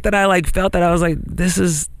second that I like felt that, I was like,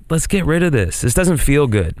 let's get rid of this. This doesn't feel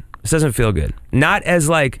good. Not as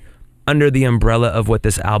like, under the umbrella of what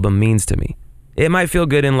this album means to me. It might feel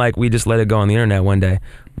good in like, we just let it go on the internet one day,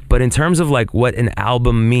 but in terms of like what an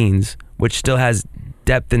album means, which still has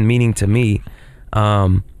depth and meaning to me,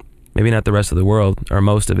 maybe not the rest of the world or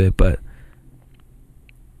most of it, but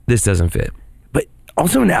this doesn't fit. But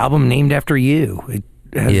also an album named after you. It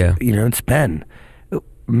has, it's Ben.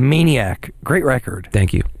 Maniac, great record.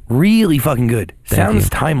 Thank you. Really fucking good. Sounds you.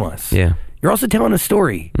 Timeless. Yeah. You're also telling a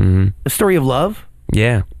story. A story of love.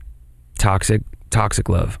 Yeah. Toxic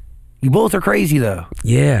love. You both are crazy though.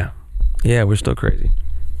 Yeah, we're still crazy.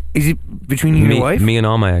 Is it between you and your wife? Me and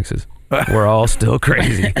all my exes. We're all still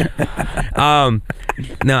crazy. No,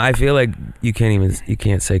 I feel like you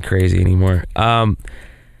can't say crazy anymore.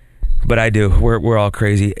 But I do. We're all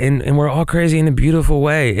crazy, and we're all crazy in a beautiful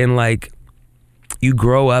way. And like, you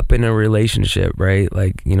grow up in a relationship, right?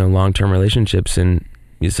 Like, long-term relationships, and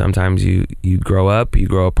sometimes you grow up, you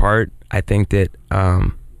grow apart. I think that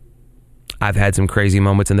I've had some crazy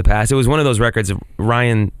moments in the past. It was one of those records,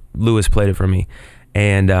 Ryan Lewis played it for me,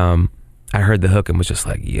 and I heard the hook and was just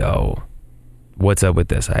like, yo, what's up with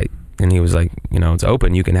this? and he was like, you know, it's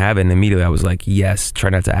open, you can have it. And immediately I was like, yes. Try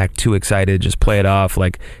not to act too excited, just play it off,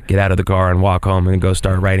 like get out of the car and walk home and go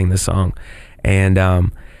start writing the song. And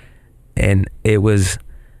it was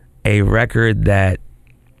a record that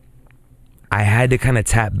I had to kind of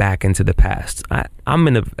tap back into the past. I'm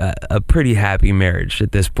in a pretty happy marriage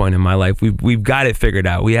at this point in my life. We've got it figured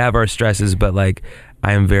out. We have our stresses, but like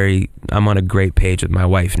I'm on a great page with my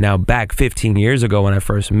wife. Now, back 15 years ago when I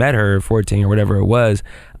first met her, 14 or whatever it was,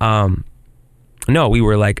 no, we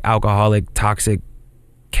were like alcoholic, toxic,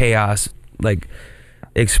 chaos, like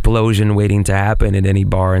explosion waiting to happen at any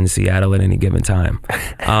bar in Seattle at any given time.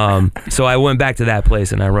 So I went back to that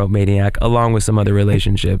place and I wrote Maniac along with some other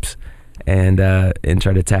relationships and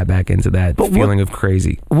try to tap back into that feeling of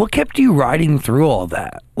crazy. What kept you riding through all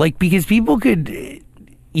that? Like, because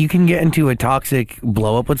you can get into a toxic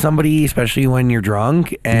blow up with somebody, especially when you're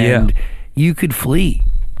drunk, and you could flee.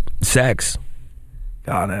 Sex.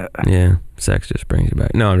 Got it. Yeah, sex just brings you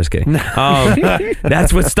back. No, I'm just kidding.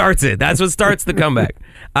 That's what starts it. That's what starts the comeback.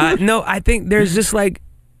 No, I think there's just like,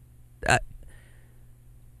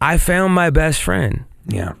 I found my best friend.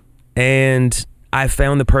 Yeah. And I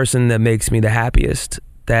found the person that makes me the happiest,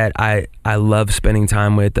 that I love spending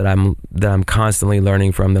time with, that I'm constantly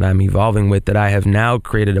learning from, that I'm evolving with, that I have now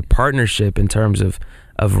created a partnership in terms of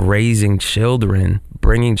raising children,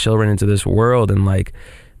 bringing children into this world, and like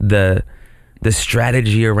the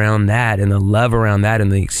strategy around that and the love around that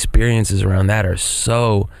and the experiences around that are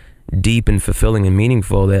so deep and fulfilling and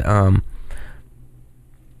meaningful that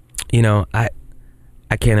you know, I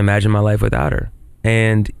can't imagine my life without her.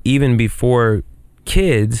 And even before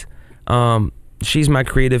kids, she's my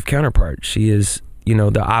creative counterpart. She is, you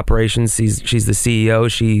know, the operations. She's the CEO.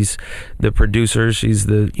 She's the producer. She's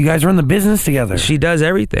the. You guys run the business together. She does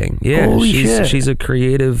everything. Yeah, Holy shit. She's a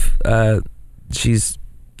creative. She's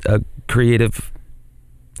a creative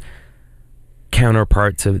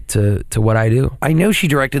counterpart to what I do. I know she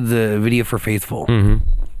directed the video for Faithful. Mm-hmm.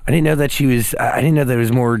 I didn't know that she was. I didn't know there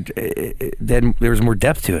was more. That there was more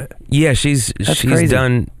depth to it. Yeah, she's crazy.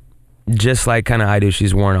 done just like kind of I do.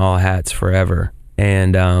 She's worn all hats forever,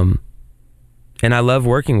 and I love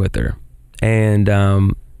working with her. And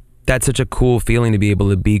that's such a cool feeling to be able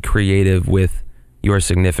to be creative with your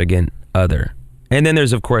significant other. And then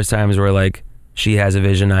there's of course times where like she has a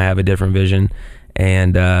vision, I have a different vision,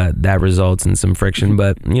 and that results in some friction.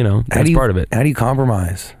 But you know, that's part of it. How do you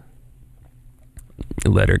compromise?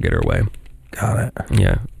 Let her get her way. Got it.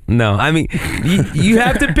 Yeah. No, I mean, you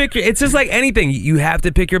have to pick it's just like anything. You have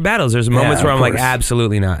to pick your battles. There's moments where I'm like,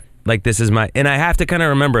 absolutely not. Like, this is and I have to kind of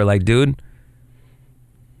remember, like, dude,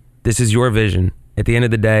 this is your vision. At the end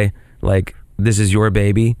of the day, like, this is your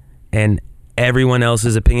baby, and everyone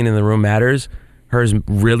else's opinion in the room matters. Hers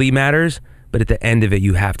really matters, but at the end of it,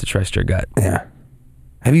 you have to trust your gut. Yeah.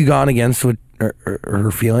 Have you gone against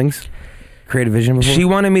her feelings? Creative vision before? She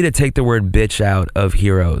wanted me to take the word bitch out of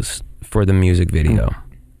Heroes for the music video,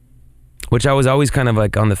 which I was always kind of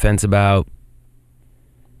like on the fence about.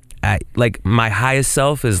 Like, my highest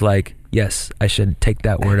self is like, yes, I should take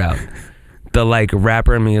that word out. The like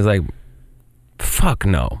rapper in me is like, fuck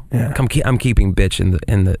no. Yeah. I'm keeping bitch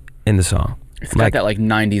in the song. It's got that like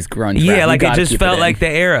 90s grunge rap. Yeah, like it just felt like the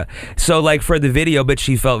era. So like for the video, but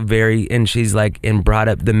she felt and she's like, and brought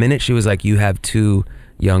up the minute she was like, you have two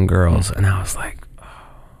young girls, and I was like, oh,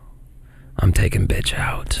 I'm taking bitch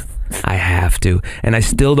out. I have to, and I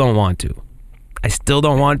still don't want to.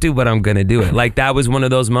 But I'm gonna do it. Like, that was one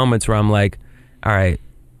of those moments where I'm like, all right,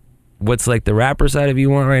 what's like the rapper side of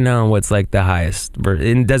you want right now, and what's like the highest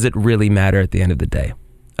and does it really matter at the end of the day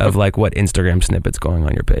of like what Instagram snippet's going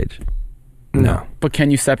on your page? No. But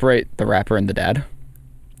can you separate the rapper and the dad?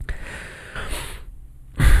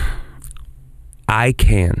 I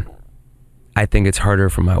can. I think it's harder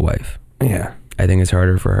for my wife. Yeah. I think it's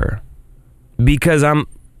harder for her. Because I'm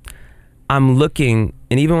looking,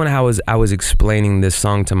 and even when I was explaining this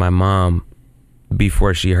song to my mom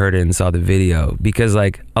before she heard it and saw the video, because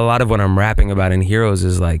like a lot of what I'm rapping about in Heroes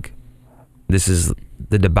is like, this is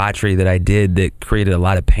the debauchery that I did that created a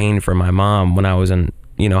lot of pain for my mom when I was in,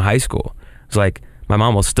 high school. It's like my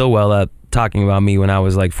mom will still well up talking about me when I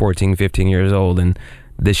was like 14, 15 years old and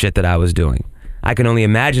the shit that I was doing. I can only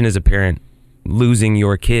imagine as a parent losing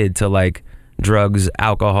your kid to like drugs,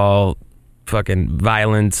 alcohol, fucking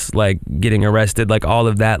violence, like getting arrested, like all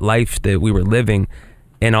of that life that we were living,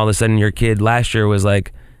 and all of a sudden your kid last year was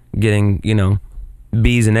like getting,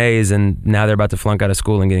 B's and A's, and now they're about to flunk out of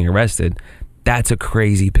school and getting arrested. That's a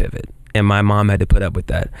crazy pivot, and my mom had to put up with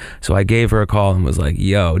that. So I gave her a call and was like,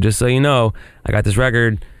 yo, just so you know, I got this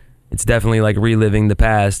record. It's definitely like reliving the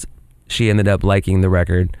past. She ended up liking the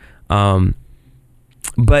record.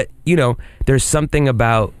 But, you know, there's something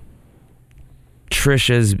about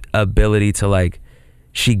Trisha's ability to, like,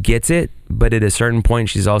 she gets it, but at a certain point,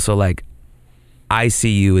 she's also like, I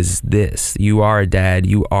see you as this. You are a dad.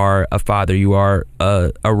 You are a father. You are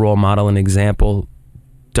a role model, an example.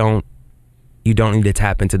 You don't need to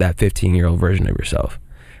tap into that 15-year-old version of yourself.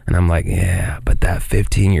 And I'm like, yeah, but that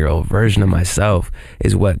 15-year-old version of myself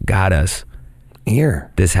is what got us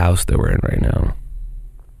here, this house that we're in right now.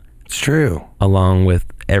 It's true. Along with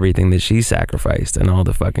everything that she sacrificed and all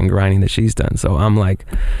the fucking grinding that she's done. So I'm like,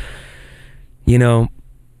 you know,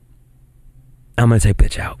 I'm gonna take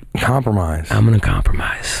bitch out. Compromise. I'm gonna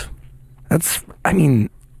compromise. That's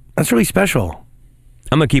really special.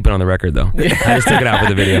 I'm gonna keep it on the record though. I just took it out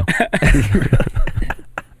for the video.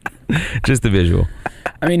 Just the visual.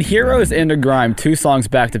 I mean, Heroes and Grime, 2 songs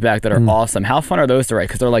back to back that are awesome. How fun are those to write?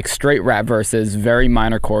 Because they're like straight rap verses, very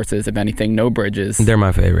minor choruses, if anything, no bridges. They're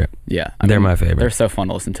my favorite. Yeah, they're my favorite. They're so fun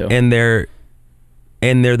to listen to, and they're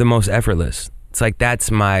the most effortless. It's like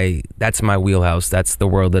that's my wheelhouse. That's the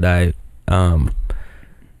world that I.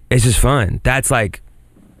 It's just fun. That's like.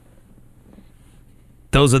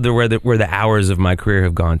 Those are where the hours of my career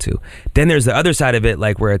have gone to. Then there's the other side of it,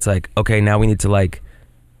 like where it's like, okay, now we need to like.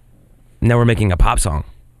 Now we're making a pop song.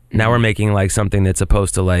 Now we're making like something that's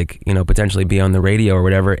supposed to like, you know, potentially be on the radio or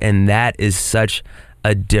whatever. And that is such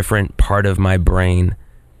a different part of my brain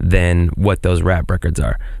than what those rap records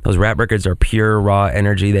are. Those rap records are pure raw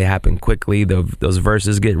energy. They happen quickly. Those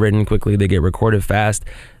verses get written quickly. They get recorded fast.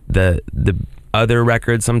 The other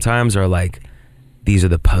records sometimes are like, these are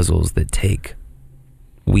the puzzles that take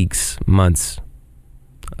weeks, months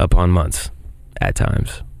upon months at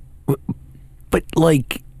times. But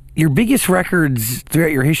like, your biggest records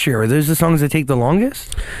throughout your history, are those the songs that take the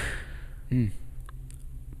longest?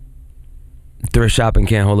 Thrift Shop and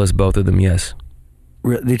Can't Hold Us, both of them, yes.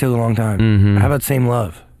 They took a long time. Mm-hmm. How about Same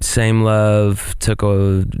Love? Same Love took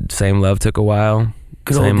a while.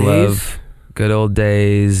 Good Same Old Love, Days? Good Old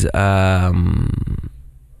Days.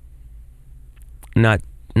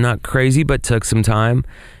 Not crazy, but took some time.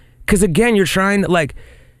 Because again, you're trying to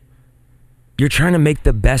make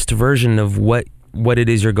the best version of what it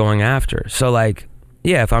is you're going after. So like,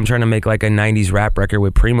 yeah, if I'm trying to make like a 90s rap record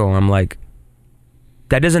with Primo, I'm like,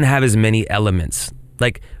 that doesn't have as many elements.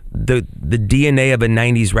 Like the DNA of a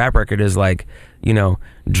 90s rap record is like, you know,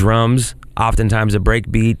 drums, oftentimes a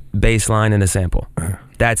break beat, bass line, and a sample.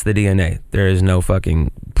 That's the DNA. There is no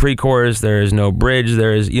fucking pre-chorus, there is no bridge,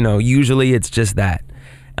 there is, you know, usually it's just that.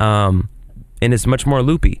 And it's much more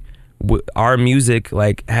loopy. Our music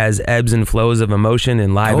like has ebbs and flows of emotion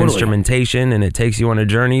and live instrumentation, and it takes you on a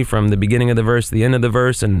journey from the beginning of the verse to the end of the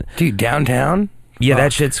verse. And dude, Downtown, yeah,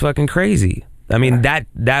 that shit's fucking crazy. I mean,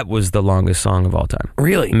 that was the longest song of all time.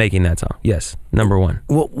 Really? Making that song, yes, number one.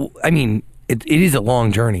 Well, I mean, it is a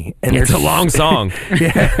long journey, and it's a long song.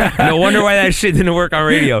 No wonder why that shit didn't work on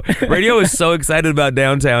radio. Radio was so excited about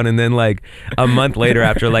Downtown, and then like a month later,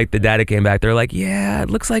 after like the data came back, they're like, "Yeah, it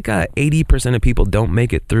looks like 80% of people don't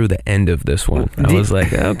make it through the end of this one." I was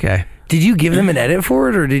like, "Okay." Did you give them an edit for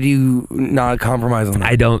it, or did you not compromise on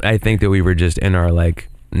that? I think that we were just in our like.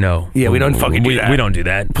 No. Yeah, we don't fucking do that. We don't do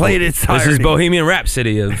that. Play it entirely. This is Bohemian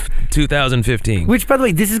Rhapsody of 2015. Which, by the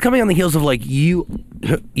way, this is coming on the heels of like you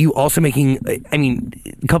also making. I mean,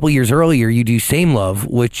 a couple years earlier, you do Same Love,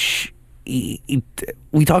 which we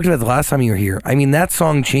talked about the last time you were here. I mean, that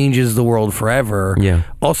song changes the world forever. Yeah.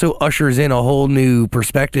 Also ushers in a whole new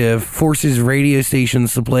perspective. Forces radio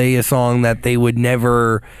stations to play a song that they would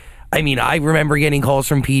never. I mean, I remember getting calls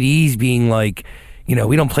from PDs being like, you know,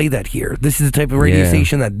 we don't play that here. This is the type of radio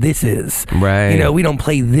station that this is. Right. You know, we don't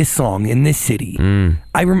play this song in this city.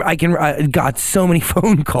 I got so many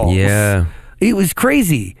phone calls. Yeah. It was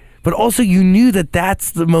crazy. But also you knew that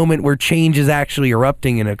that's the moment where change is actually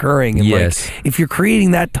erupting and occurring. And yes. like, if you're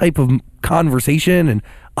creating that type of conversation and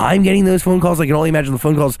I'm getting those phone calls, I can only imagine the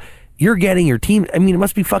phone calls you're getting, your team. I mean, it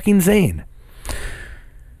must be fucking insane.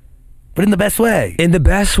 But in the best way. In the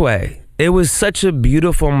best way. It was such a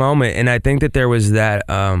beautiful moment, and I think that there was that,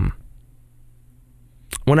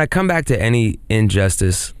 when I come back to any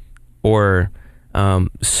injustice or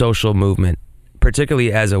social movement,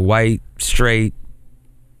 particularly as a white, straight,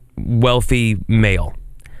 wealthy male,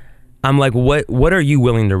 I'm like, what are you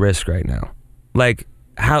willing to risk right now? Like,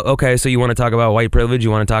 okay, so you want to talk about white privilege,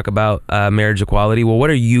 you want to talk about marriage equality, well,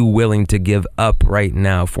 what are you willing to give up right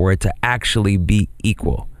now for it to actually be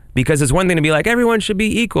equal? Because it's one thing to be like, everyone should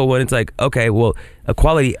be equal, when it's like, okay, well,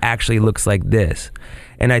 equality actually looks like this.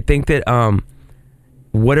 And I think that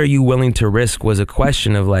what are you willing to risk was a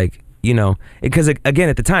question of like, you know, because again,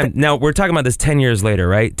 at the time, now we're talking about this 10 years later,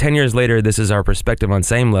 right? 10 years later, this is our perspective on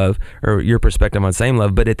Same Love, or your perspective on Same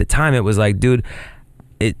Love. But at the time, it was like, dude,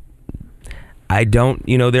 I don't,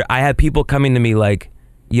 you know, I had people coming to me like,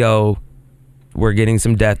 yo, we're getting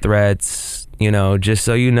some death threats, you know, just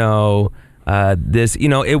so you know, this, you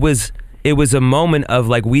know, it was a moment of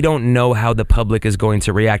like, we don't know how the public is going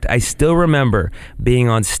to react. I still remember being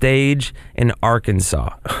on stage in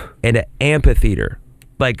Arkansas at an amphitheater,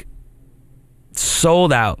 like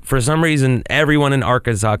sold out. For some reason, everyone in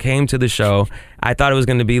Arkansas came to the show. I thought it was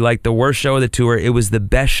going to be like the worst show of the tour. It was the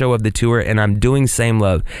best show of the tour, and I'm doing Same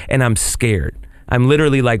Love, and I'm scared. I'm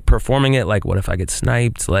literally like performing it like, what if I get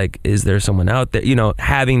sniped? Like, is there someone out there? You know,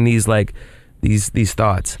 having these like these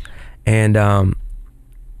thoughts. And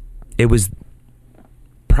it was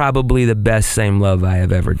probably the best Same Love I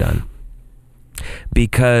have ever done,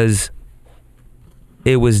 because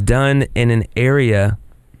it was done in an area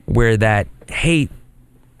where that hate,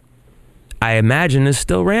 I imagine, is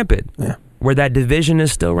still rampant. Yeah. Where that division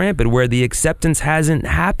is still rampant, where the acceptance hasn't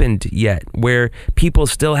happened yet, where people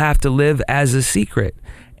still have to live as a secret.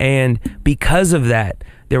 And because of that,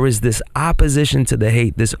 there was this opposition to the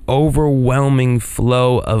hate, this overwhelming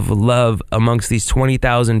flow of love amongst these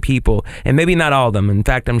 20,000 people. And maybe not all of them. In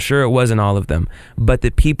fact, I'm sure it wasn't all of them. But the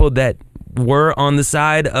people that were on the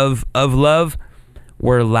side of love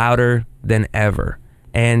were louder than ever.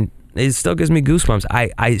 And it still gives me goosebumps.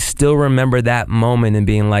 I still remember that moment and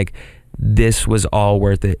being like, this was all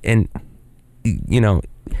worth it. And, you know,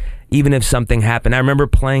 even if something happened, I remember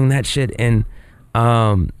playing that shit in,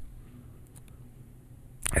 I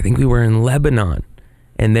think we were in Lebanon,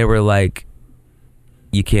 and they were like,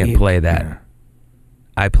 you can't play that. Yeah.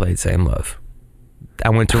 I played Same Love. I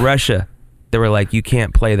went to Russia. They were like, you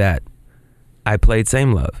can't play that. I played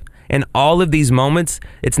Same Love. And all of these moments,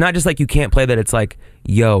 it's not just like you can't play that. It's like,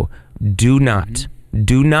 yo, do not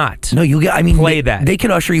No, you get. I mean, play that. They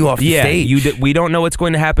can usher you off the stage. We don't know what's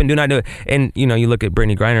going to happen. Do not do it. And you know, you look at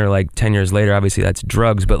Brittany Griner like 10 years later. Obviously, that's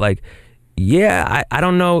drugs. But like, yeah, I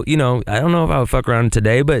don't know. You know, I don't know if I would fuck around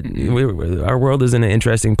today. But our world is in an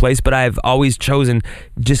interesting place. But I've always chosen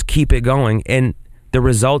just keep it going, and the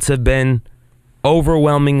results have been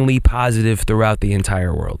overwhelmingly positive throughout the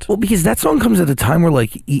entire world. Well, because that song comes at a time where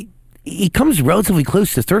like it comes relatively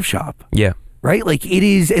close to Thrift Shop. Yeah. Right? Like it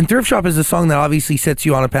is, and Thrift Shop is a song that obviously sets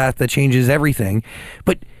you on a path that changes everything.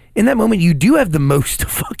 But in that moment, you do have the most to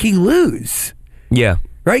fucking lose. Yeah.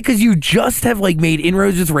 Right? Because you just have like made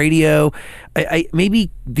inroads with radio. I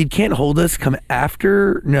maybe did Can't Hold Us come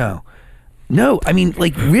after? No. I mean,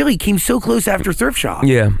 like really came so close after Thrift Shop.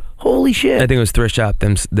 Yeah. Holy shit. I think it was Thrift Shop,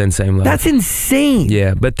 then Same Love. That's insane.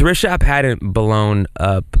 Yeah, but Thrift Shop hadn't blown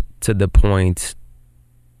up to the point.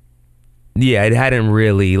 Yeah, it hadn't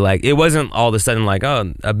really, like, it wasn't all of a sudden like,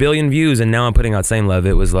 oh, 1 billion views and now I'm putting out Same Love.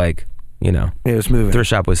 It was like, you know, it was moving. Thrift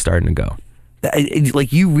Shop was starting to go.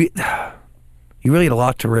 Like you really had a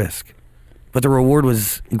lot to risk, but the reward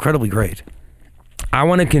was incredibly great. I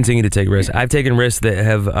want to continue to take risks. I've taken risks that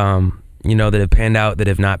have, you know, that have panned out, that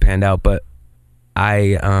have not panned out, but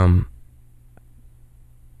I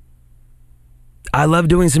love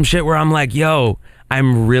doing some shit where I'm like, yo,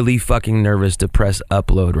 I'm really fucking nervous to press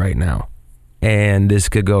upload right now. And this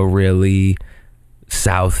could go really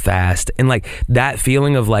south fast. And like that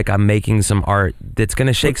feeling of like I'm making some art that's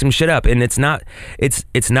gonna shake some shit up. And it's not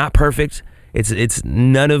perfect. It's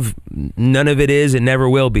none of it is, it never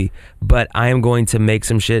will be. But I am going to make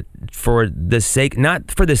some shit for the sake,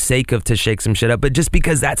 not for the sake of to shake some shit up, but just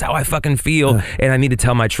because that's how I fucking feel and I need to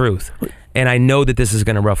tell my truth. And I know that this is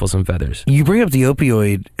going to ruffle some feathers. You bring up the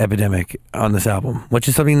opioid epidemic on this album, which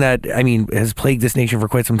is something that, I mean, has plagued this nation for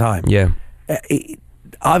quite some time. Yeah. It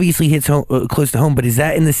obviously hits home, close to home, but is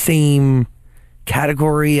that in the same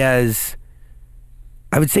category as,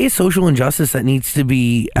 I would say, a social injustice that needs to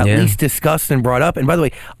be at least discussed and brought up? And by the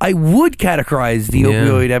way, I would categorize the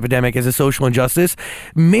opioid epidemic as a social injustice,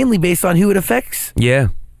 mainly based on who it affects. Yeah.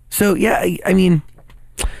 So, yeah, I mean...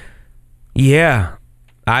 Yeah,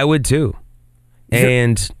 I would too.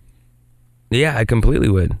 And yeah, I completely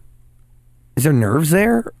would. Is there nerves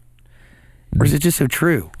there? Or is it just so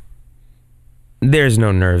true? There's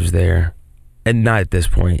no nerves there. And not at this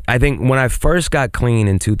point. I think when I first got clean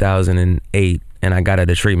in 2008 and I got out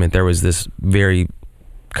of treatment, there was this very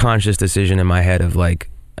conscious decision in my head of like,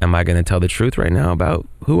 am I going to tell the truth right now about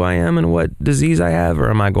who I am and what disease I have, or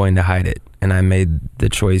am I going to hide it? And I made the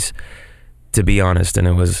choice to be honest, and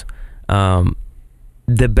it was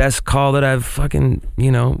the best call that I've fucking,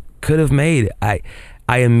 you know, could have made. I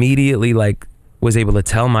immediately like was able to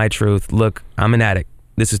tell my truth. Look, I'm an addict.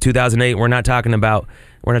 This is 2008. We're not talking about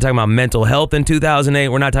We're not talking about mental health in 2008.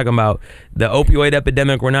 We're not talking about the opioid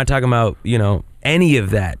epidemic. We're not talking about, any of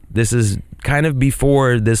that. This is kind of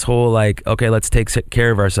before this whole like, okay, let's take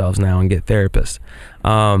care of ourselves now and get therapists.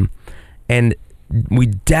 And we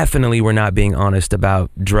definitely were not being honest about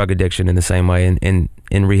drug addiction in the same way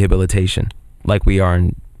in rehabilitation like we are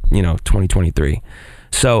in, 2023.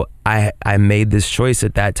 So I made this choice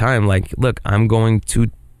at that time. Like, look,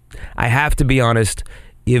 I have to be honest.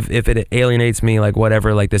 If it alienates me, like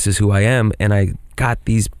whatever, like this is who I am. And I got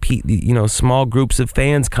these, small groups of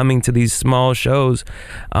fans coming to these small shows,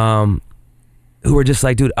 who were just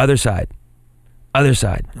like, dude, other side.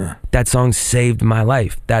 Yeah. That song saved my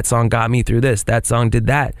life. That song got me through this. That song did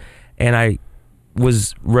that. And I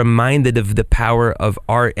was reminded of the power of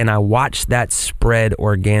art, and I watched that spread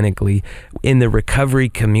organically in the recovery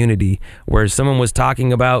community, where someone was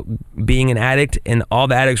talking about being an addict and all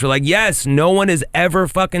the addicts were like, yes, no one has ever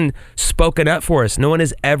fucking spoken up for us. No one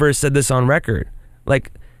has ever said this on record.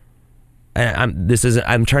 Like,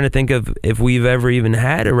 I'm trying to think of if we've ever even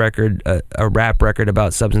had a record, a rap record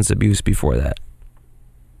about substance abuse before that.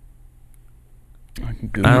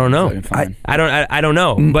 I don't know. I don't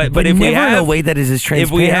know. But if we have in a way that is as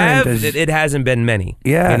transparent, if we have, it hasn't been many.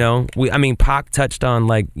 Yeah. Pac touched on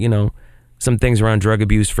some things around drug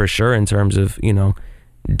abuse for sure in terms of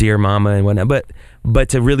Dear Mama and whatnot. But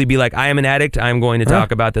to really be like, I am an addict, I'm going to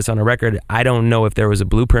talk about this on a record. I don't know if there was a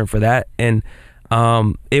blueprint for that, and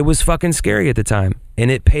it was fucking scary at the time. And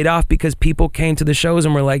it paid off because people came to the shows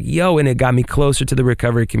and were like, yo, and it got me closer to the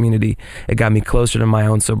recovery community. It got me closer to my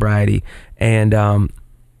own sobriety. And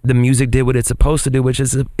the music did what it's supposed to do, which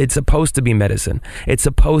is it's supposed to be medicine. It's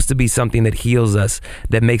supposed to be something that heals us,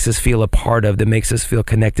 that makes us feel a part of, that makes us feel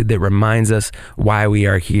connected, that reminds us why we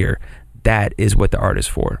are here. That is what the art is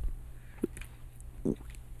for.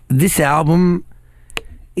 This album,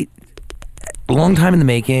 a long time in the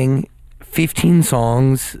making, 15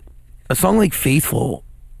 songs. A song like Faithful,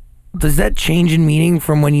 does that change in meaning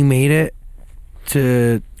from when you made it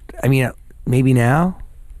to, maybe now?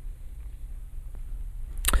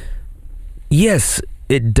 Yes,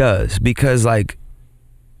 it does, because like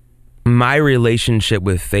my relationship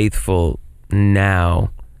with Faithful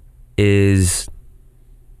now is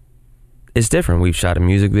different. We've shot a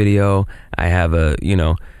music video. I have a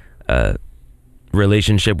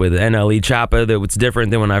relationship with NLE Choppa that was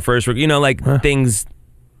different than when I first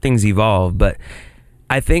things evolve. But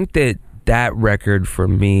I think that record for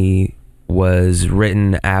me was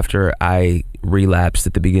written after I relapsed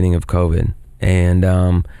at the beginning of COVID,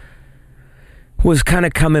 and was kind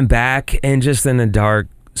of coming back and just in a dark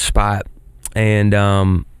spot, and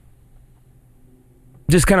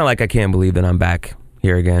just kind of like, I can't believe that I'm back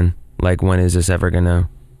here again. Like, when is this ever gonna,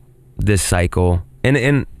 this cycle?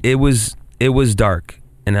 And it was dark,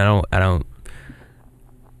 and I don't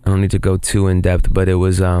need to go too in depth, but it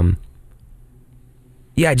was I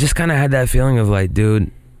just kind of had that feeling of like,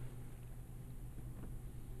 dude,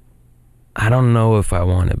 I don't know if I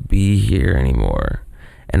want to be here anymore.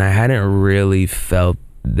 And I hadn't really felt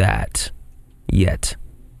that yet.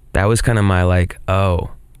 That was kind of my like,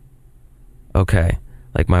 oh, okay.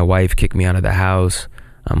 Like, my wife kicked me out of the house.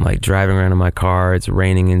 I'm like driving around in my car. It's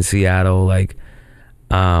raining in Seattle. Like,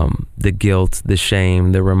 the guilt, the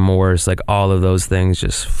shame, the remorse, like all of those things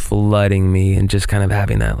just flooding me, and just kind of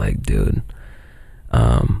having that like, dude,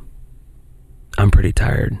 I'm pretty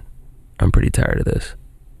tired. I'm pretty tired of this.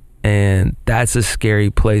 And that's a scary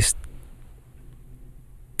place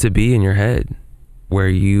to be in your head, where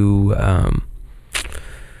you're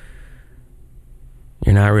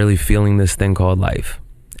not really feeling this thing called life.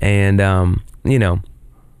 And,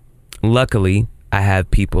 luckily I have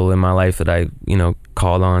people in my life that I,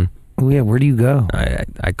 called on. Oh yeah, where do you go?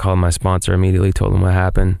 I called my sponsor immediately, told him what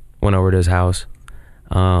happened, went over to his house,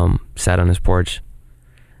 sat on his porch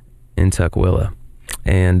in Tukwila,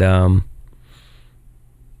 and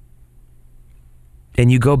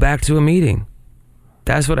you go back to a meeting.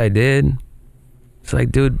 That's what I did. It's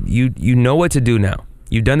like, dude, you know what to do now.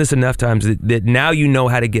 You've done this enough times that now you know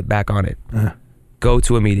how to get back on it. Go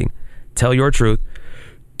to a meeting. Tell your truth.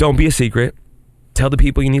 Don't be a secret. Tell the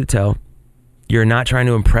people you need to tell. You're not trying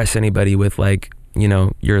to impress anybody with like,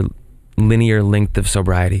 your linear length of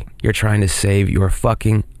sobriety. You're trying to save your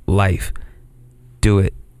fucking life. Do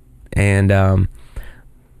it. And I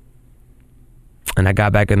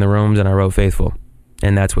got back in the rooms and I wrote Faithful.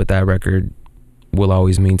 And that's what that record will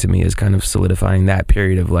always mean to me, is kind of solidifying that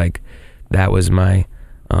period of like, that was my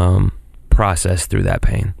process through that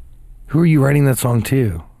pain. Who are you writing that song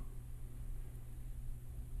to?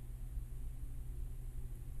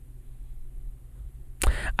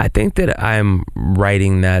 I think that I'm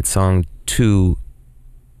writing that song to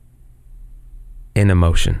in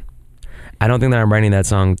emotion. I don't think that I'm writing that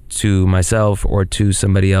song to myself or to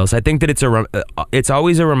somebody else. I think that it's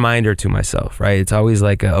always a reminder to myself, right? It's always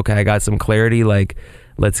like, okay, I got some clarity, like,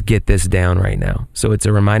 let's get this down right now. So it's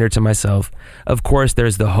a reminder to myself. Of course,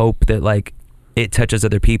 there's the hope that like it touches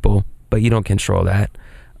other people, but you don't control that.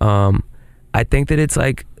 I think that it's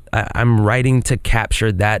like I'm writing to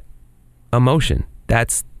capture that emotion.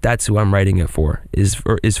 That's who I'm writing it for, is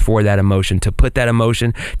for that emotion, to put that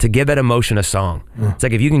emotion, to give that emotion a song. It's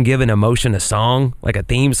like if you can give an emotion a song, like a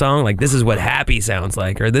theme song, like this is what happy sounds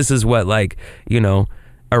like, or this is what like, you know,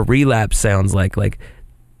 a relapse sounds like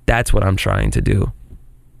that's what I'm trying to do.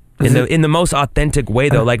 In the most authentic way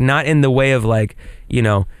though, like not in the way of like, you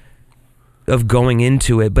know, of going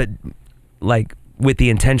into it, but like with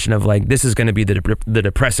the intention of like, this is going to be the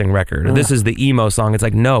depressing record, or this is the emo song. It's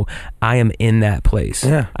like, no, I am in that place.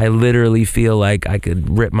 Yeah. I literally feel like I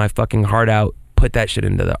could rip my fucking heart out, put that shit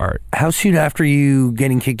into the art. How soon after you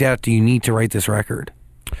getting kicked out do you need to write this record?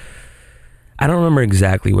 I don't remember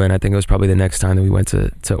exactly when. I think it was probably the next time that we went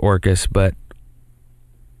to Orcus, but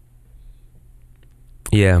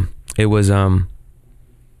yeah, it was a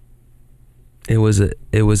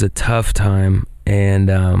tough time,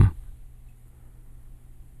 and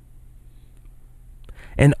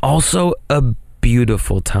also a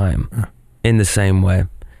beautiful time in the same way.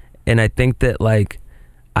 And I think that like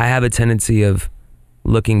I have a tendency of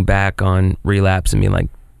looking back on relapse and being like,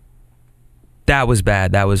 that was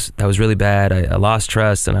bad, that was really bad, I lost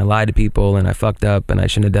trust and I lied to people and I fucked up and I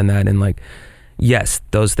shouldn't have done that. And like, yes,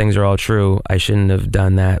 those things are all true, I shouldn't have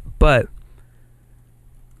done that, but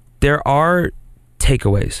there are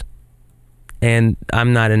takeaways. And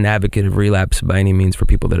I'm not an advocate of relapse by any means for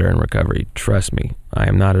people that are in recovery. Trust me, I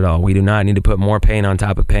am not at all. We do not need to put more pain on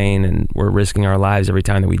top of pain, and we're risking our lives every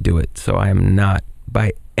time that we do it. So I am not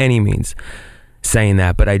by any means saying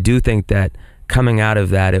that, but I do think that coming out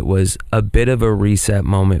of that, it was a bit of a reset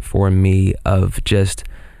moment for me of just,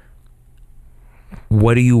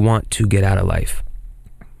 what do you want to get out of life?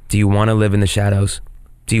 Do you want to live in the shadows?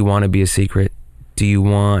 Do you want to be a secret? Do you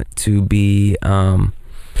want to be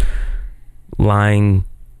lying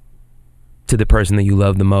to the person that you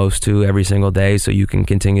love the most to every single day so you can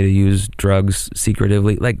continue to use drugs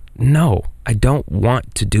secretively? Like, no, I don't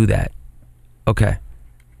want to do that. Okay,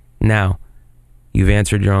 now you've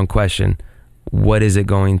answered your own question. What is it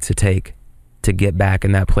going to take to get back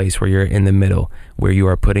in that place where you're in the middle, where you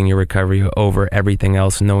are putting your recovery over everything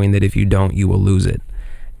else, knowing that if you don't, you will lose it?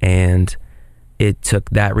 And it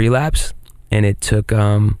took that relapse, and it took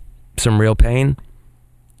some real pain,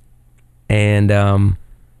 and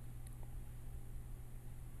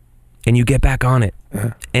you get back on it.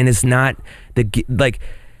 And it's not like,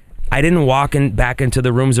 I didn't walk back into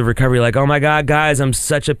the rooms of recovery like, oh my God, guys, I'm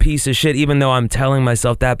such a piece of shit, even though I'm telling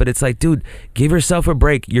myself that. But it's like, dude, give yourself a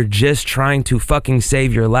break. You're just trying to fucking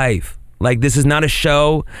save your life. Like, this is not a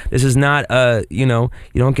show. This is not you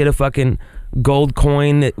don't get a fucking gold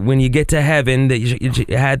coin that when you get to heaven that you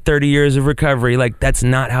had 30 years of recovery. Like, that's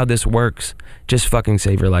not how this works. Just fucking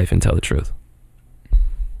save your life and tell the truth.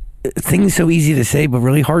 Things so easy to say, but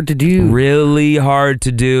really hard to do. Really hard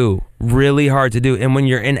to do. Really hard to do. And when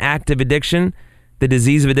you're in active addiction, the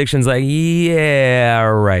disease of addiction is like, yeah,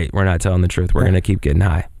 right, we're not telling the truth. We're going to keep getting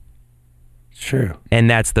high. True. And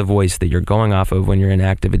that's the voice that you're going off of when you're in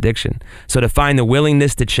active addiction. So to find the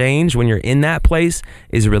willingness to change when you're in that place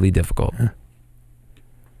is really difficult.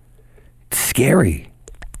 It's scary.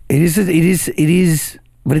 It is,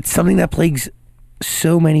 but it's something that plagues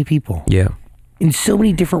so many people. Yeah. In so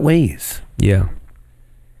many different ways. Yeah.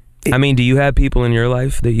 I mean, do you have people in your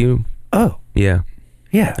life that you... Oh. Yeah.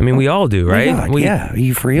 Yeah. I mean, we all do, right? God, yeah. Are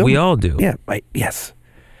you for real? We all do. Yeah. Yes.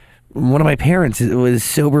 One of my parents was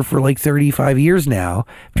sober for like 35 years now.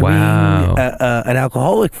 Wow. Being an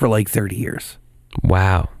alcoholic for like 30 years.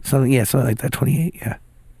 Wow. Something like that, 28, yeah.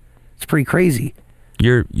 It's pretty crazy.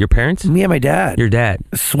 Your parents? Me and my dad. Your dad.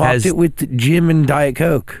 Swapped it with Jim and Diet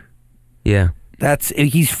Coke. Yeah.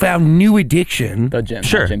 He's found new addiction. The Jim,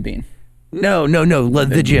 sure. Not Jim Beam. No,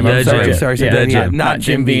 the Jim. I'm sorry. Yeah, Yeah, not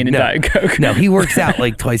Jim Beam and Diet Coke. No, he works out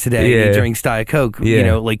like twice a day. Yeah. He drinks Diet Coke,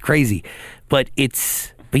 like crazy. But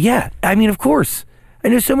yeah, I mean, of course, I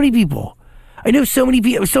know so many people. I know so many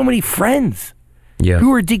people, so many friends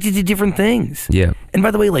who are addicted to different things. Yeah. And by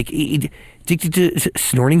the way, like addicted to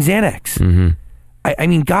snorting Xanax. Mm-hmm. I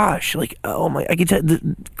mean, gosh, like, oh my, I can tell,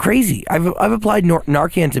 crazy. I've applied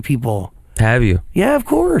Narcan to people. Have you? Yeah, of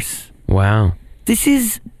course. Wow.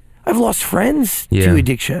 I've lost friends Yeah. to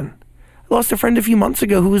addiction. I lost a friend a few months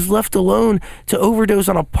ago who was left alone to overdose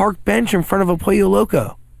on a park bench in front of a Pollo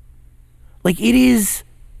Loco. Like, it is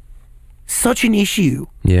such an issue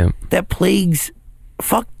Yeah. that plagues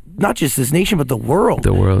fuck not just this nation, but the world.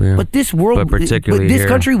 The world, yeah. But this world, But particularly this here.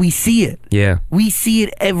 country, we see it. Yeah. We see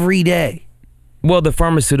it every day. Well, the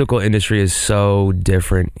pharmaceutical industry is so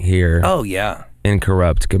different here Oh, yeah. and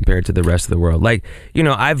corrupt compared to the rest of the world. Like, you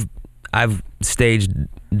know, I've staged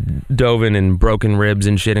dove in and broken ribs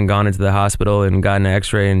and shit and gone into the hospital and gotten an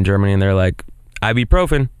x-ray in Germany and they're like,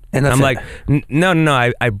 ibuprofen. And that's I'm it. like,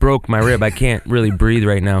 no, I broke my rib. I can't really breathe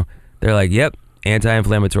right now. They're like, yep,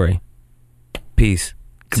 anti-inflammatory. Peace.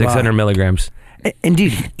 600 milligrams. And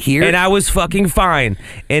dude, here... And I was fucking fine.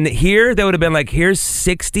 And here, they would have been like, here's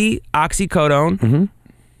 60 oxycodone.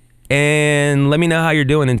 Mm-hmm. And let me know how you're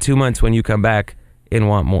doing in 2 months when you come back and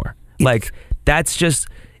want more. Like, that's just...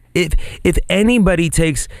 If anybody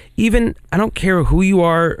takes... Even, I don't care who you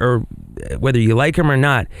are or whether you like him or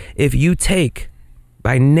not. If you take,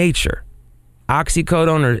 by nature,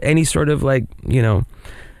 oxycodone or any sort of like, you know,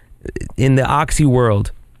 in the oxy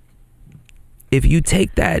world, if you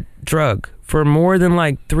take that drug for more than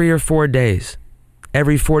like 3 or 4 days,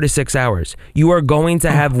 every 4 to 6 hours, you are going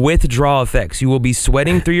to have withdrawal effects. You will be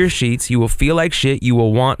sweating through your sheets. You will feel like shit. You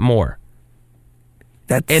will want more.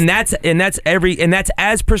 That's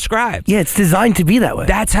as prescribed. Yeah, it's designed to be that way.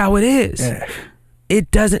 That's how it is. Yeah.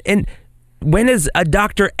 It doesn't. And when has a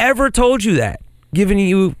doctor ever told you that? Giving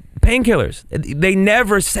you painkillers? They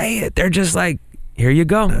never say it. They're just like, here you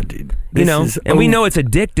go. No, dude. You know, and we know it's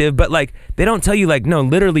addictive, but like they don't tell you like, no,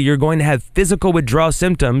 literally you're going to have physical withdrawal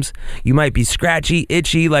symptoms. You might be scratchy,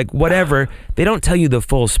 itchy, like whatever. They don't tell you the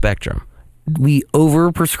full spectrum. We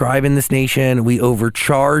overprescribe in this nation. We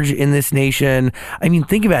overcharge in this nation. I mean,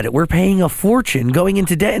 think about it. We're paying a fortune, going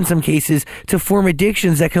into debt in some cases, to form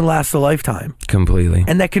addictions that can last a lifetime. Completely.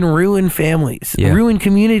 And that can ruin families, Yeah. ruin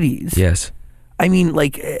communities. Yes. I mean,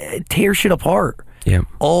 like, tear shit apart. Yeah.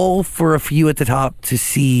 All for a few at the top to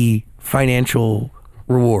see financial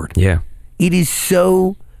reward. Yeah. It is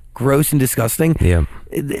so gross and disgusting. Yeah.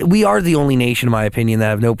 We are the only nation, in my opinion, that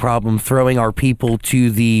have no problem throwing our people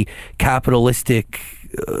to the capitalistic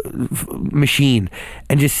machine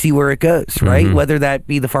and just see where it goes, right? Mm-hmm. Whether that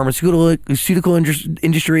be the pharmaceutical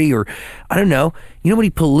industry or, I don't know, you know how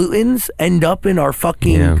many pollutants end up in our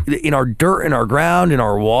fucking, in our dirt, in our ground, in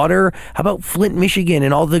our water? How about Flint, Michigan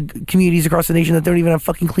and all the communities across the nation that don't even have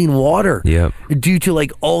fucking clean water? Yep. Due to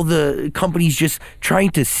like all the companies just trying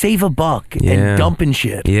to save a buck Yeah. and dumping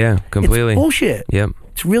shit. Yeah, completely. It's bullshit. Yep.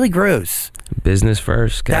 It's really gross. Business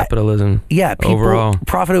first, capitalism. Yeah, people overall.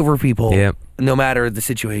 profit over people. Yep. No matter the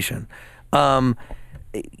situation.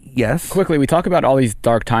 Yes. Quickly, we talk about all these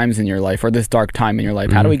dark times in your life, or this dark time in your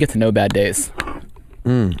life. How do we get to No Bad Days?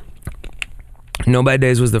 No Bad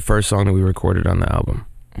Days was the first song that we recorded on the album.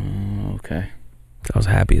 Okay. I was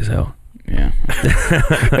happy as hell. Yeah.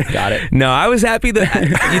 Got it. No, I was happy that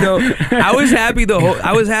I was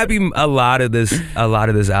happy a lot of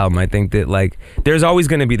this album. I think that like there's always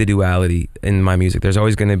going to be the duality in my music. There's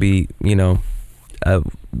always going to be, you know, a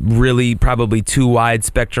really probably too wide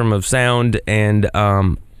spectrum of sound, and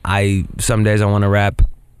some days I want to rap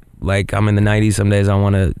like I'm in the 90s. Some days I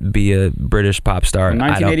want to be a British pop star.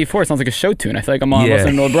 1984 sounds like a show tune. I feel like I'm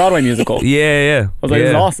listening to a Broadway musical. Yeah. I was like, this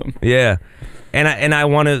is awesome. Yeah, and I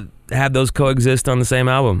want to have those coexist on the same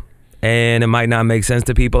album. And it might not make sense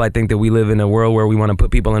to people. I think that we live in a world where we want to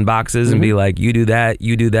put people in boxes and be like, you do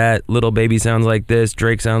that. Little Baby sounds like this.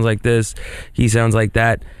 Drake sounds like this. He sounds like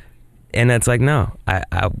that. And it's like, no,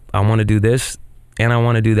 I want to do this and I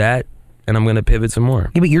want to do that. And I'm going to pivot some more.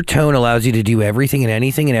 Yeah, but your tone allows you to do everything and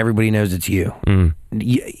anything, and everybody knows it's you.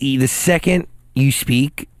 The second you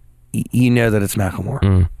speak, you know that it's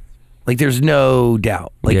Macklemore. Like, there's no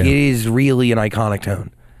doubt. Like, Yeah. it is really an iconic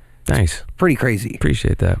tone. Nice. Pretty crazy.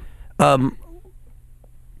 Appreciate that.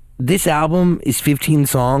 This album is 15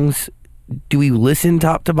 songs. Do we listen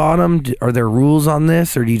top to bottom? Are there rules on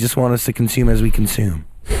this, or do you just want us to consume as we consume?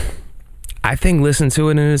 I think listen to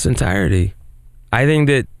it in its entirety. I think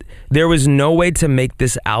that there was no way to make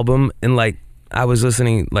this album, and like I was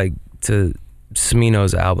listening like to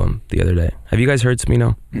Smino's album the other day. Have you guys heard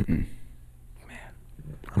Smino? I'm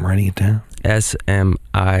writing it down. Smino,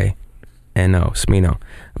 Smino.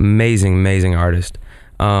 Amazing artist.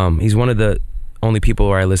 He's one of the only people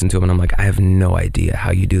where I listen to him and I'm like, I have no idea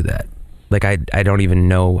how you do that. Like I don't even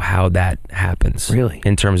know how that happens. Really?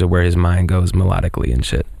 In terms of where his mind goes melodically and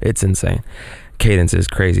shit. It's insane. Cadence is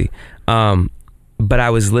crazy. But I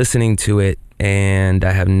was listening to it and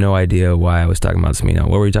I have no idea why I was talking about Smino.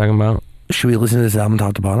 What were you talking about? Should we listen to this album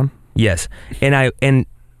top to bottom? Yes. And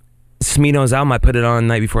Smino's album, I put it on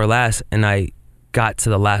Night Before Last and I got to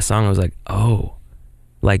the last song. I was like, oh,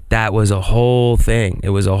 Like that was a whole thing. It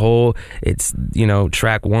was a whole, it's, you know,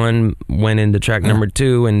 track 1 went into track number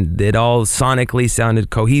 2 and it all sonically sounded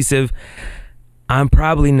cohesive. I'm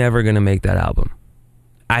probably never going to make that album.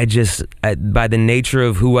 By the nature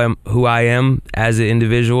of who I am as an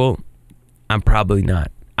individual, I'm probably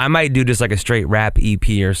not. I might do just like a straight rap EP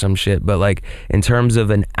or some shit, but like in terms of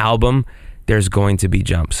an album, there's going to be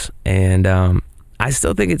jumps. And I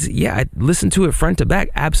still think I listen to it front to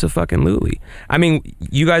back, abso-fucking-lutely. I mean,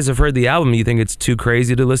 you guys have heard the album. You think it's too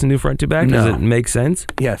crazy to listen to front to back? No. Does it make sense?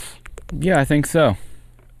 Yes. Yeah, I think so.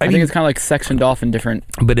 I think it's kind of like sectioned off in different.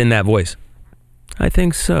 But in that voice, I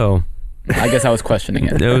think so. I guess I was questioning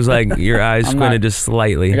it. It was like your eyes squinted just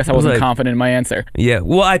slightly. I guess I wasn't confident in my answer. Yeah,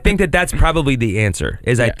 well, I think that's probably the answer,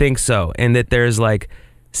 I think so. And that there's like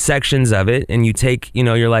sections of it, and you take, you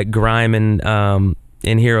know, you're like Grime and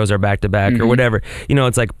Heroes are back to back or whatever. You know,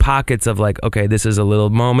 it's like pockets of like, okay, this is a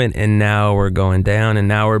little moment, and now we're going down, and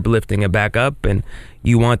now we're lifting it back up, and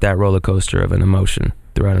you want that roller coaster of an emotion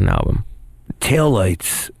throughout an album.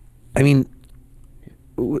 Taillights. I mean,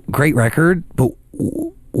 great record, but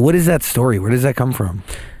what is that story? Where does that come from?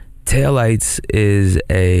 Taillights is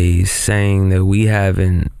a saying that we have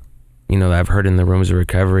in, you know, I've heard in the Rooms of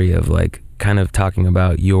Recovery of like kind of talking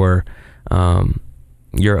about your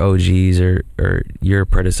OGs or your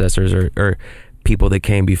predecessors or people that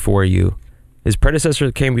came before you. His predecessor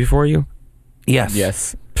came before you? Yes.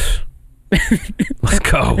 Yes. Let's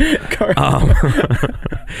go.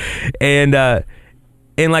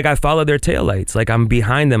 And like I follow their taillights. Like I'm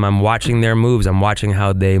behind them. I'm watching their moves. I'm watching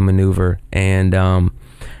how they maneuver. And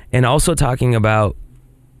also talking about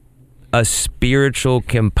a spiritual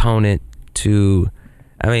component to,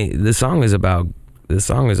 I mean, the song is about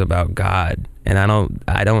God. And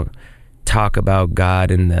I don't talk about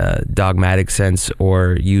God in the dogmatic sense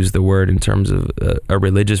or use the word in terms of a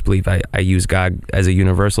religious belief. I use God as a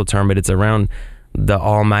universal term, but it's around the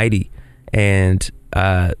Almighty and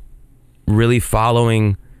really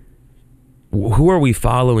following. Who are we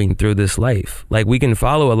following through this life? Like we can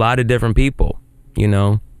follow a lot of different people, you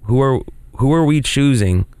know. Who are we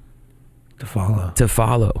choosing to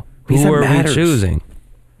follow? Who are we choosing?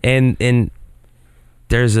 And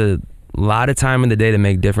there's a lot of time in the day to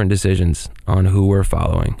make different decisions on who we're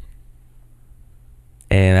following.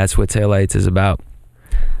 And that's what Taillights is about.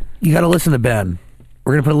 You got to listen to Ben.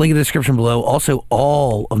 We're going to put a link in the description below. Also,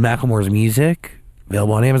 all of Macklemore's music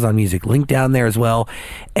available on Amazon Music. Link down there as well.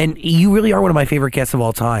 And you really are one of my favorite guests of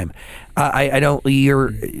all time.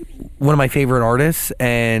 You're one of my favorite artists,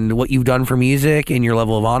 and what you've done for music and your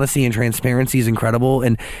level of honesty and transparency is incredible.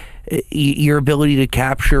 And your ability to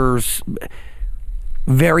capture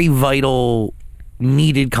very vital,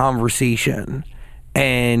 needed conversation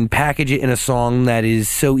and package it in a song that is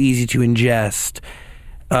so easy to ingest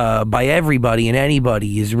by everybody and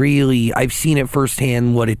anybody is really, I've seen it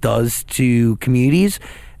firsthand what it does to communities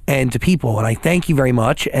and to people, and I thank you very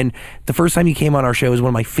much. And the first time you came on our show was one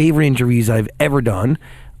of my favorite interviews I've ever done.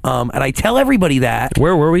 And I tell everybody that.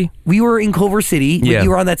 Where were we? We were in Culver City. Yeah. You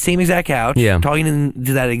were on that same exact couch, talking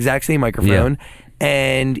into that exact same microphone. Yeah.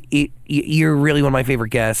 And you're really one of my favorite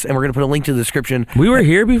guests, and we're going to put a link to the description. We were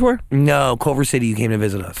here before? No, Culver City, you came to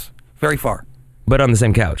visit us. Very far. But on the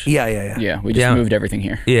same couch? Yeah. Yeah, we just moved everything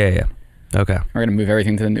here. Yeah. Okay. We're going to move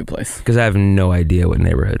everything to the new place. Because I have no idea what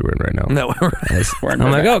neighborhood we're in right now. No, we're in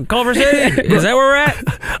I'm like, oh, Culver City? Is that where we're at?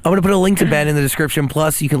 I'm going to put a link to Ben in the description.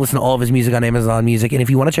 Plus, you can listen to all of his music on Amazon Music. And if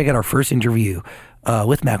you want to check out our first interview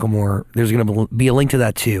with Macklemore, there's going to be a link to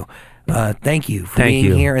that too. Thank you for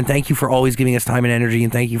being here, and thank you for always giving us time and energy,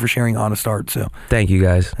 and thank you for sharing Honest Art. So thank you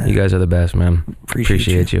guys. You guys are the best, man.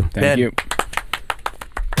 Appreciate you. Thank you.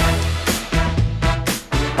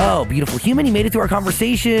 Oh, beautiful human. He made it through our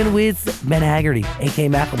conversation with Ben Haggerty, a.k.a.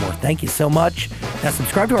 Macklemore. Thank you so much. Now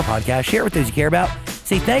subscribe to our podcast, share it with those you care about.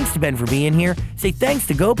 Say thanks to Ben for being here. Say thanks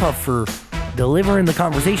to GoPuff for delivering the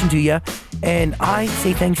conversation to you. And I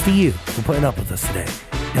say thanks to you for putting up with us today.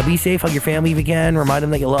 Now be safe, hug your family if you can, remind them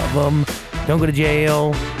that you love them, don't go to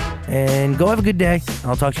jail, and go have a good day.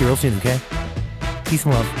 I'll talk to you real soon, okay? Peace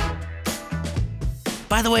and love.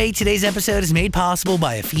 By the way, today's episode is made possible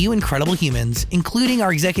by a few incredible humans, including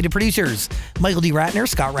our executive producers, Michael D. Ratner,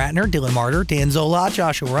 Scott Ratner, Dylan Martyr, Dan Zola,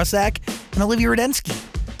 Joshua Rusak, and Olivia Rudensky.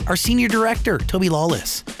 Our senior director, Toby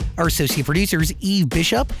Lawless. Our associate producers, Eve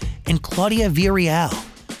Bishop and Claudia Villarreal.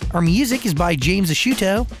 Our music is by James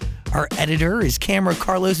Asciutto. Our editor is Camera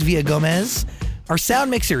Carlos Villagomez. Our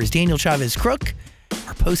sound mixer is Daniel Chavez Crook.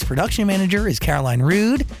 Our post-production manager is Caroline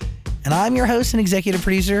Rude. And I'm your host and executive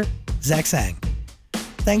producer, Zach Sang.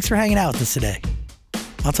 Thanks for hanging out with us today.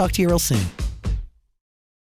 I'll talk to you real soon.